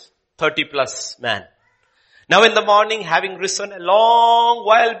 Now he's 30 plus man. Now in the morning, having risen a long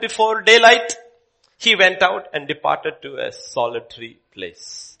while before daylight, he went out and departed to a solitary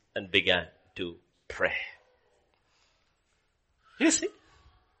place and began to pray. You see?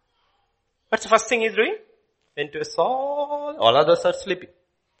 What's the first thing he's doing? Went to all others are sleeping.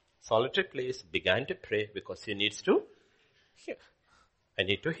 Solitary place, began to pray because he needs to hear. I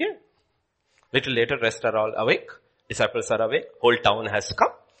need to hear. Little later, rest are all awake. Disciples are awake. Whole town has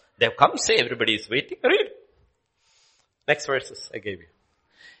come. They've come, say everybody is waiting. Read. Next verses I gave you.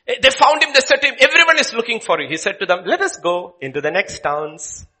 They found him, they said to him, everyone is looking for you. He said to them, let us go into the next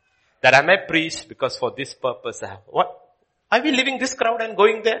towns that I may preach because for this purpose I have. What? Are we leaving this crowd and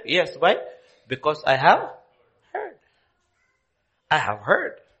going there? Yes. Why? Because I have heard. I have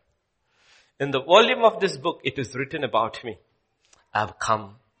heard. In the volume of this book, it is written about me. I have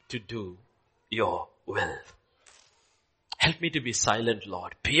come to do your will. Help me to be silent,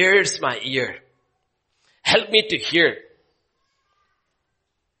 Lord. Pierce my ear. Help me to hear.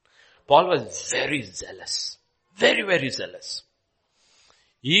 Paul was very zealous. Very, very zealous.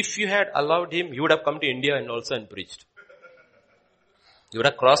 If you had allowed him, you would have come to India and also preached. You would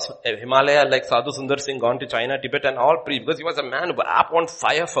have crossed Himalaya like Sadhu Sundar Singh, gone to China, Tibet and all preached because he was a man up on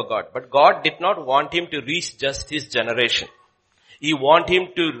fire for God. But God did not want him to reach just his generation. He wanted him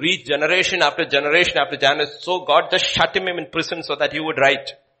to reach generation after generation after generation. So God just shut him in prison so that he would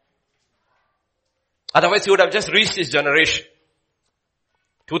write. Otherwise he would have just reached his generation.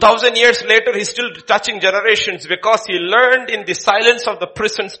 2000 years later, he's still touching generations because he learned in the silence of the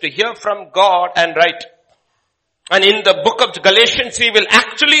prisons to hear from God and write. And in the book of Galatians, he will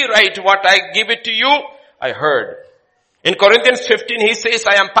actually write what I give it to you, I heard. In Corinthians 15, he says,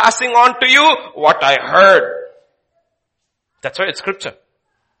 I am passing on to you what I heard. That's why it's scripture.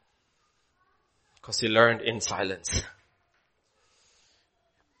 Because he learned in silence.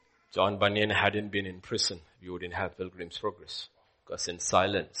 John Bunyan hadn't been in prison, we wouldn't have Pilgrim's Progress. Because in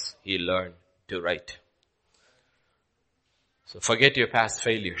silence, he learned to write. So forget your past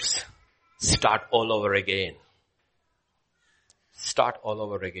failures. Start all over again. Start all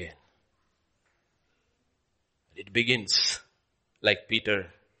over again. It begins like Peter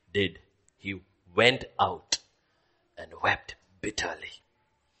did. He went out and wept bitterly.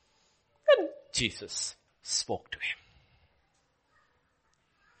 And Jesus spoke to him.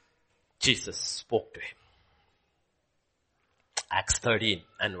 Jesus spoke to him. Acts 13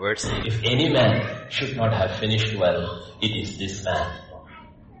 and verse 8. If any man should not have finished well, it is this man.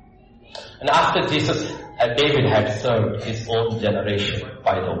 And after David had served his own generation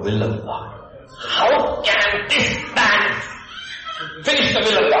by the will of God. How can this man finish the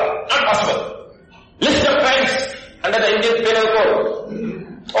will of God? Not possible. List of crimes under the Indian Penal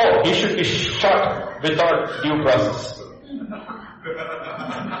Code. Oh, he should be shot without due process. What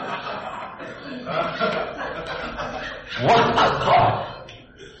a God!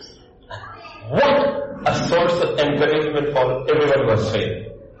 What a source of encouragement for everyone was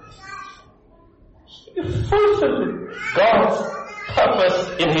saying. He fulfilled God's purpose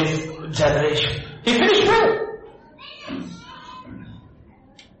in his generation. He finished well.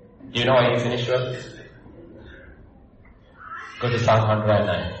 Do you know why he finished well? Go to Psalm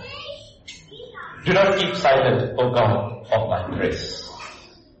 109. Do not keep silent, O God of my praise.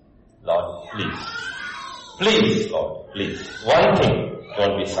 Lord, please. Please, Lord, please. One thing,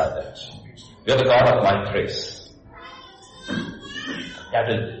 don't be silent. You're the God of my praise. You have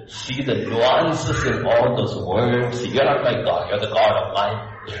to see the nuances in all those words. You're not my God, you're the God of my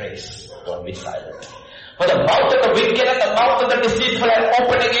praise. Don't be silent. For the mouth of the wicked and the mouth of the deceitful have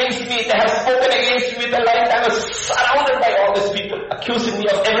opened against me. They have spoken against me with a lie. I was surrounded by all these people, accusing me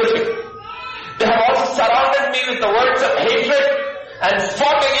of everything. They have also surrounded me with the words of hatred and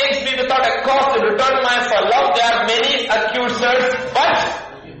fought against me without a cause. In return my for love, there are many accusers, but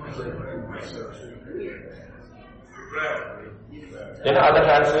other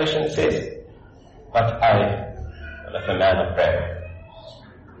translation says, but I am a man of prayer.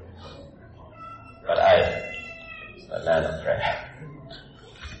 But I am a man of prayer.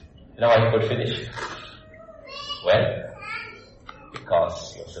 You know why he could finish? Well,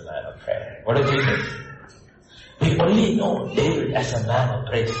 because he was a man of prayer. What did Jesus? We only know David as a man of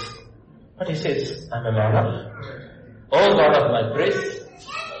praise. But he says, I'm a man of, oh God of my praise,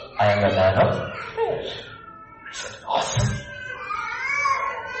 I am a man of prayer. Isn't it awesome?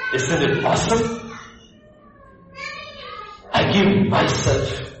 Isn't it awesome? I give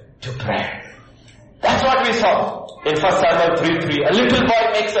myself to prayer. That's what we saw in 1 Samuel 3:3. A little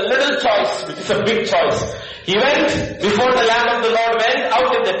boy makes a little choice, which is a big choice. He went before the Lamb of the Lord, went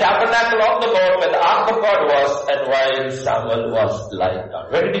out in the tabernacle of the Lord where the ark of God was, and while Samuel was lying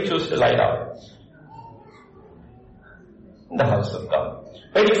down. Where did he choose to lie down? In the house of God.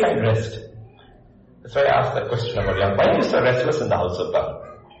 Where did he find rest? That's why I asked that question about you. Why are you so restless in the house of God?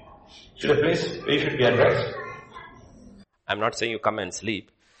 Should a place where you should be at rest? I'm not saying you come and sleep.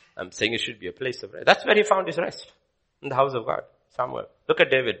 I'm saying it should be a place of rest. That's where he found his rest. In the house of God. Samuel. Look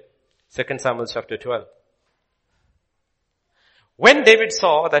at David. 2 Samuel chapter 12. When David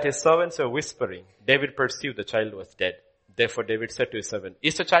saw that his servants were whispering, David perceived the child was dead. Therefore David said to his servant,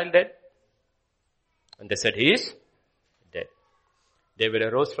 is the child dead? And they said, he is dead. David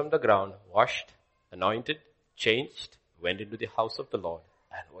arose from the ground, washed, anointed, changed, went into the house of the Lord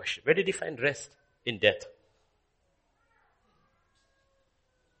and worshipped. Where did he find rest? In death.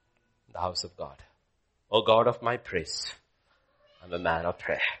 The house of God. O God of my praise, I'm a man of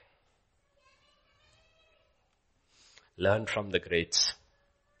prayer. Learn from the greats.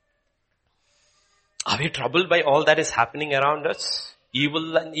 Are we troubled by all that is happening around us?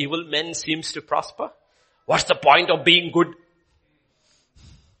 Evil and evil men seems to prosper. What's the point of being good?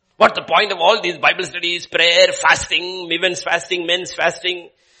 What's the point of all these Bible studies, prayer, fasting, women's fasting, men's fasting?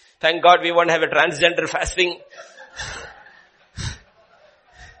 Thank God we won't have a transgender fasting.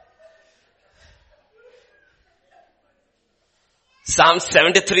 Psalm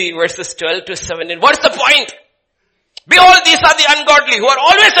 73 verses 12 to 17. What's the point? Behold, these are the ungodly who are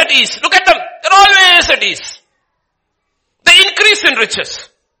always at ease. Look at them. They're always at ease. They increase in riches.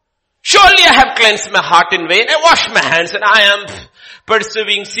 Surely I have cleansed my heart in vain. I wash my hands and I am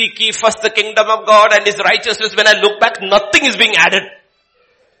pursuing, seek ye first the kingdom of God and his righteousness. When I look back, nothing is being added.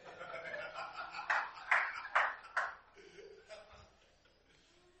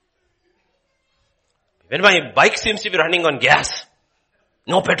 When my bike seems to be running on gas,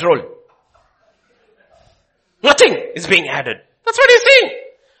 no petrol. Nothing is being added. That's what he's saying.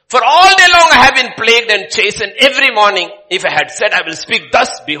 For all day long I have been plagued and chastened. Every morning, if I had said I will speak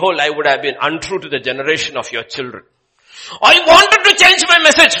thus, behold, I would have been untrue to the generation of your children. I wanted to change my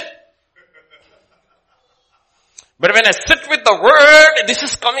message. But when I sit with the word, this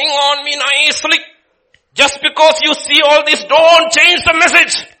is coming on me nicely. Just because you see all this, don't change the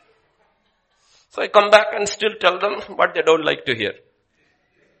message. So I come back and still tell them what they don't like to hear.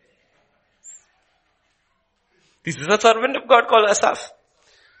 This is a servant of God called Asaph.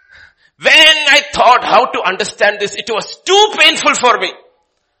 When I thought how to understand this, it was too painful for me.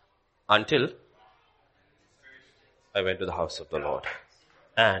 Until I went to the house of the Lord.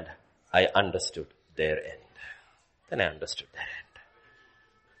 And I understood their end. Then I understood their end.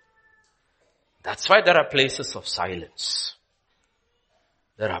 That's why there are places of silence.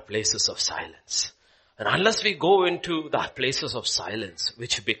 There are places of silence. And unless we go into the places of silence,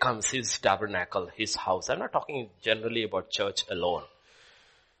 which becomes his tabernacle, his house. I'm not talking generally about church alone.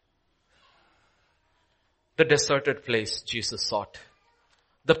 The deserted place Jesus sought.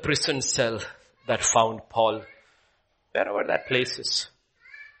 The prison cell that found Paul. Wherever that place is.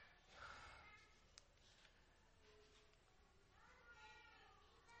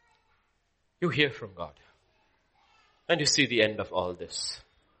 You hear from God. And you see the end of all this.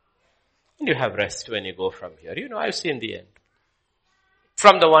 And you have rest when you go from here. I've seen the end.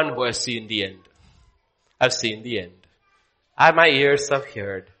 From the one who has seen the end. I've seen the end. My ears have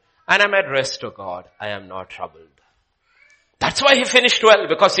heard. And I'm at rest, O God. I am not troubled. That's why he finished well,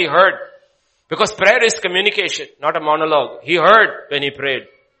 because he heard. Because prayer is communication, not a monologue. He heard when he prayed.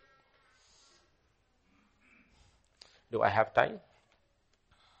 Do I have time?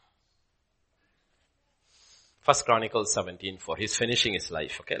 1 Chronicles 17:4. He's finishing his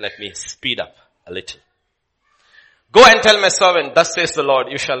life. Okay, let me speed up a little. Go and tell my servant, thus says the Lord,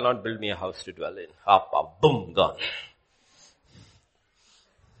 you shall not build me a house to dwell in. Boom, gone.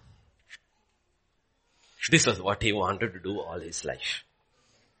 This was what he wanted to do all his life.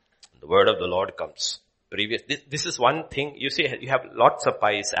 The word of the Lord comes. This is one thing. You see, you have lots of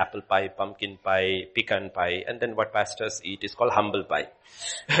pies, apple pie, pumpkin pie, pecan pie, and then what pastors eat is called humble pie.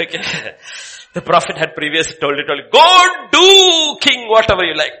 Okay. The prophet had previously told it, go do, king, whatever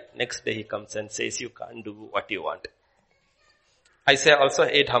you like. Next day he comes and says, you can't do what you want. Isaiah also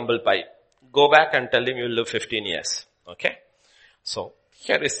ate humble pie. Go back and tell him you'll live 15 years. Okay. So,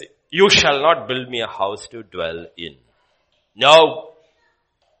 here is it. You shall not build me a house to dwell in. No.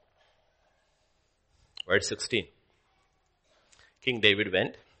 Verse 16. King David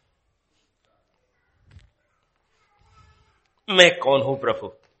went. मैं कौन हूं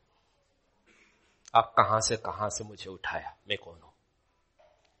प्रभु? आप कहां से मुझे उठाया? मैं कौन हूं?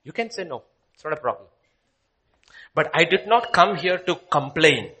 You can say no. It's not a problem. But I did not come here to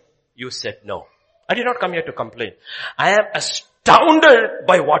complain. You said no. I did not come here to complain. I am astounded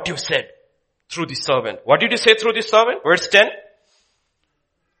by what you said through the servant. What did you say through the servant? Verse 10.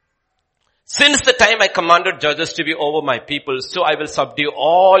 Since the time I commanded judges to be over my people, so I will subdue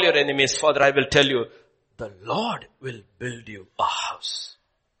all your enemies. Further, I will tell you, the Lord will build you a house.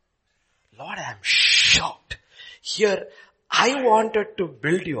 Lord, I am shocked. Here, I wanted to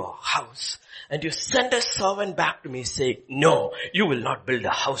build you a house. And you send a servant back to me saying, no, you will not build a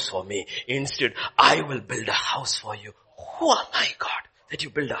house for me. Instead, I will build a house for you. Who am I, God, that you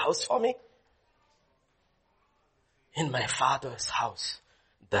build a house for me? In my Father's house,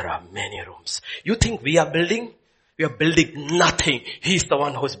 there are many rooms. You think we are building? We are building nothing. He's the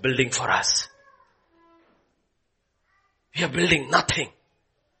one who's building for us. We are building nothing.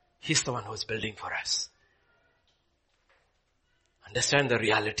 He's the one who's building for us. Understand the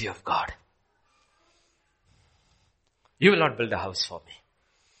reality of God. You will not build a house for me.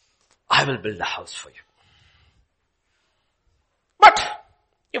 I will build a house for you. But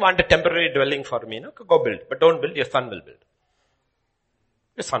you want a temporary dwelling for me, no? Go build. But don't build, your son will build.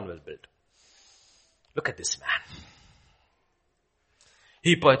 Your son will build. Look at this man.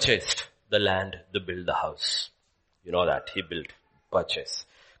 He purchased the land to build the house. You know that. He built, purchased.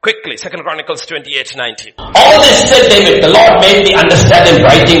 Quickly, 2 Chronicles 28:19. All this said David, the Lord made me understand in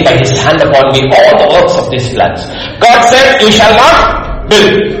writing by his hand upon me all the works of these plans. God said, you shall not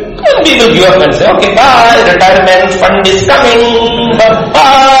build. And we will give up and say, okay, bye, retirement fund is coming,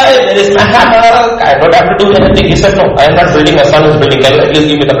 bye, there is my hammer, I don't have to do anything. He said, no, I am not building, my son is building, can you at least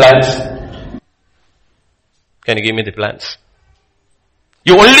give me the plans? Can you give me the plans?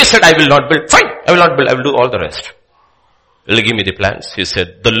 You only said, I will not build. Fine, I will not build, I will do all the rest. Will you give me the plans? He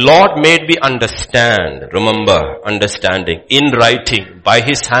said, the Lord made me understand, remember, understanding, in writing, by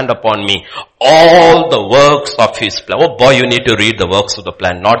his hand upon me, all the works of his plan. Oh boy, you need to read the works of the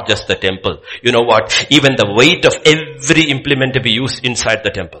plan, not just the temple. You know what? Even the weight of every implement to be used inside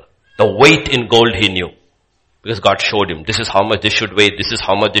the temple. The weight in gold he knew. Because God showed him, this is how much this should weigh, this is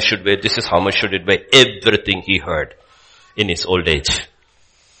how much this should weigh, this is how much should it weigh. Everything he heard in his old age.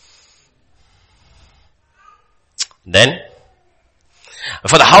 Then,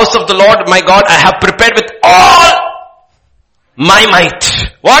 for the house of the Lord my God, I have prepared with all my might.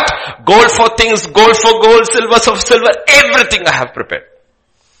 What? Gold for things, gold for gold, silver for silver, everything I have prepared.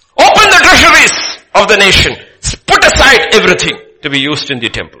 Open the treasuries of the nation. Put aside everything to be used in the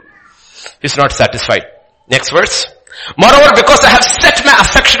temple. He's not satisfied. Next verse. Moreover, because I have set my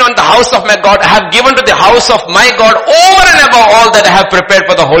affection on the house of my God, I have given to the house of my God over and above all that I have prepared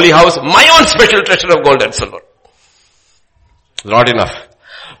for the holy house, my own special treasure of gold and silver. Not enough.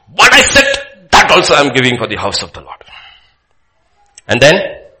 What I said, that also I am giving for the house of the Lord. And then,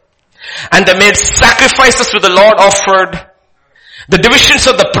 and they made sacrifices to the Lord offered The divisions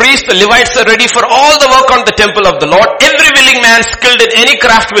of the priests, the Levites are ready for all the work on the temple of the Lord. Every willing man skilled in any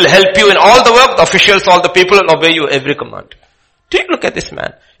craft will help you in all the work. The officials, all the people will obey you every command. Take a look at this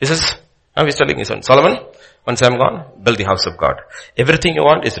man. He says, now he's telling his son, Solomon, once I'm gone, build the house of God. Everything you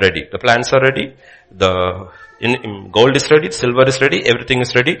want is ready. The plans are ready. The gold is ready. Silver is ready. Everything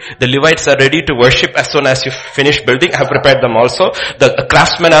is ready. The Levites are ready to worship as soon as you finish building. I have prepared them also. The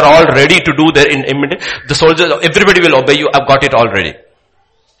craftsmen are all ready to do their the soldiers, everybody will obey you. I've got it all ready.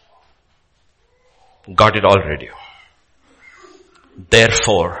 Got it all ready.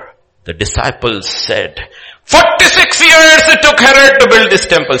 Therefore, the disciples said, 46 years it took Herod to build this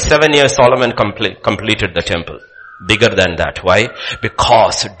temple. 7 years Solomon completed the temple. Bigger than that. Why?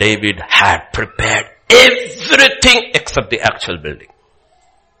 Because David had prepared everything except the actual building.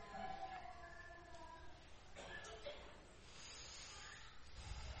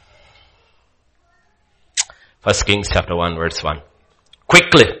 First Kings chapter 1 verse 1.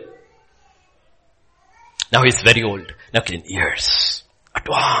 Quickly. Now he's very old. Now in years.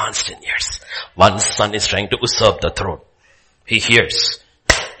 Advanced in years. One son is trying to usurp the throne. He hears.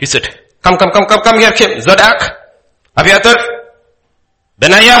 He said, come here, Kim. Zadok, Abiathar,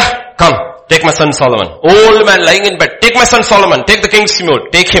 Benaiah, come. Take my son Solomon. Old man lying in bed. Take my son Solomon. Take the king's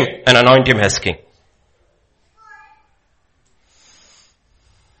smooth. Take him and anoint him as king.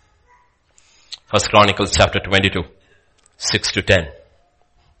 First Chronicles chapter 22, 6 to 10.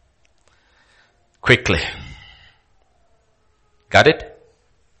 Quickly. Got it?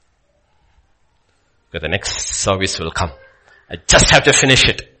 Because the next service will come. I just have to finish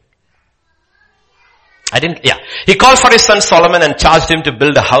it. He called for his son Solomon and charged him to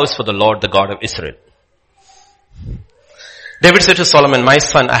build a house for the Lord, the God of Israel. David said to Solomon, my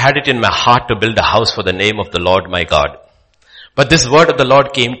son, I had it in my heart to build a house for the name of the Lord my God. But this word of the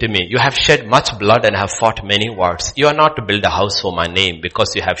Lord came to me. You have shed much blood and have fought many wars. You are not to build a house for my name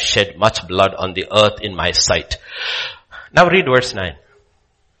because you have shed much blood on the earth in my sight. Now read verse 9.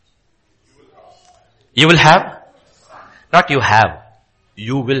 You will have, not you have,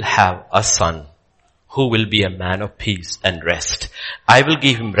 you will have a son who will be a man of peace and rest. I will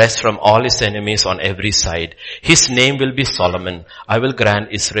give him rest from all his enemies on every side. His name will be Solomon. I will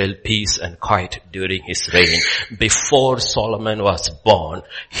grant Israel peace and quiet during his reign. Before Solomon was born,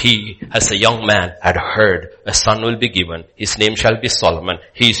 he, as a young man, had heard a son will be given. His name shall be Solomon.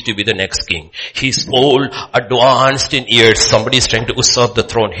 He is to be the next king. He's old, advanced in years. Somebody is trying to usurp the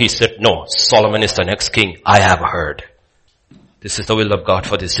throne. He said, no, Solomon is the next king. I have heard. This is the will of God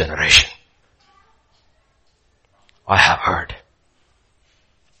for this generation. I have heard.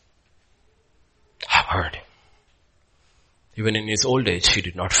 I have heard. Even in his old age, he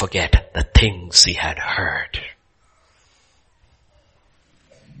did not forget the things he had heard.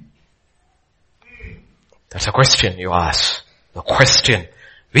 That's a question you ask. The question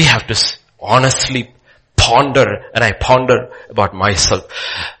we have to honestly ponder, and I ponder about myself,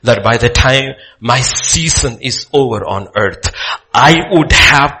 that by the time my season is over on earth, I would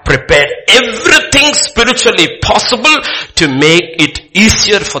have prepared everything spiritually possible to make it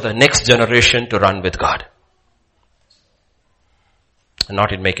easier for the next generation to run with God. And not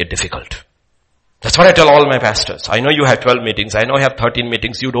to make it difficult. That's what I tell all my pastors. I know you have 12 meetings. I know you have 13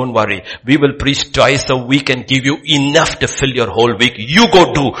 meetings. You don't worry. We will preach twice a week and give you enough to fill your whole week. You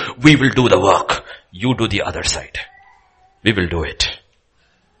go do. We will do the work. You do the other side. We will do it.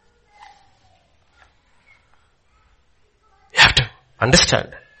 You have to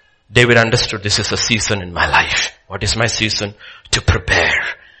understand. David understood this is a season in my life. What is my season? To prepare.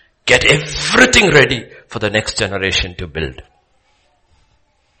 Get everything ready for the next generation to build.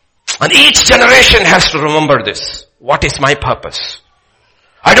 And each generation has to remember this. What is my purpose?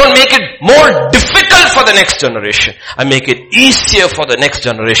 I don't make it more difficult for the next generation. I make it easier for the next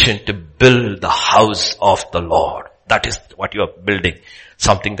generation to build the house of the Lord. That is what you are building.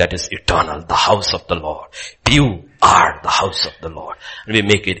 Something that is eternal. The house of the Lord. You are the house of the Lord. And we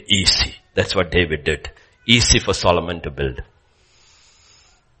make it easy. That's what David did. Easy for Solomon to build.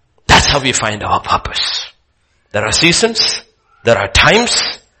 That's how we find our purpose. There are seasons. There are times.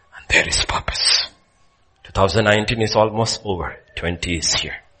 There is purpose. 2019 is almost over. 20 is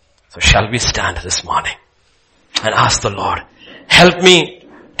here. So shall we stand this morning and ask the Lord, help me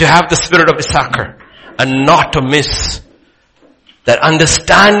to have the spirit of Issachar and not to miss that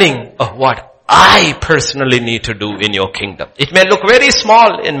understanding of what I personally need to do in your kingdom. It may look very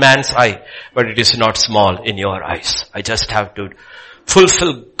small in man's eye, but it is not small in your eyes. I just have to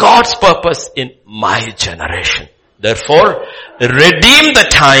fulfill God's purpose in my generation. Therefore, redeem the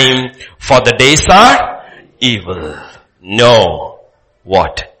time, for the days are evil. Know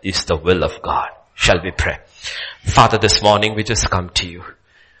what is the will of God. Shall we pray? Father, this morning we just come to you.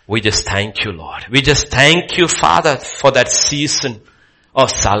 We just thank you, Lord. We just thank you, Father, for that season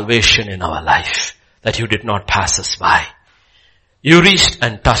of salvation in our life, that you did not pass us by. You reached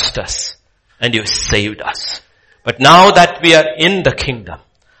and touched us, and you saved us. But now that we are in the kingdom,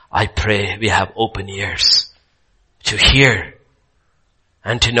 I pray we have open ears to hear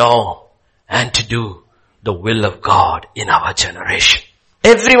and to know and to do the will of God in our generation.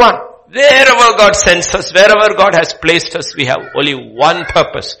 Everyone, wherever God sends us, wherever God has placed us, we have only one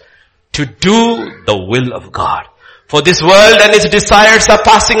purpose: to do the will of God. For this world and its desires are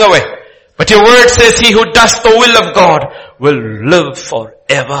passing away. But your word says he who does the will of God will live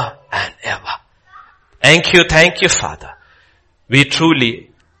forever and ever. Thank you, Father. We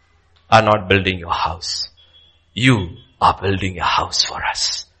truly are not building your house. You are building a house for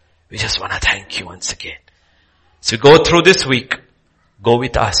us. We just want to thank you once again. So go through this week. Go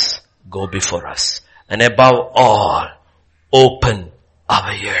with us. Go before us. And above all, open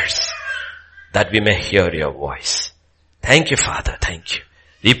our ears that we may hear your voice. Thank you, Father. Thank you.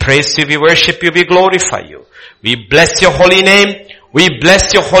 We praise you. We worship you. We glorify you. We bless your holy name. We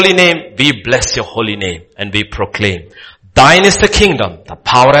bless your holy name. We bless your holy name. And we proclaim, thine is the kingdom, the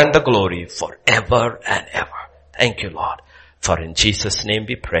power and the glory forever and ever. Thank you, Lord. For in Jesus' name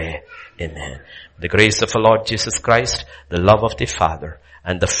we pray. Amen. The grace of our Lord Jesus Christ, the love of the Father,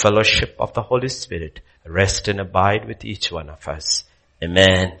 and the fellowship of the Holy Spirit rest and abide with each one of us.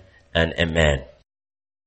 Amen and amen.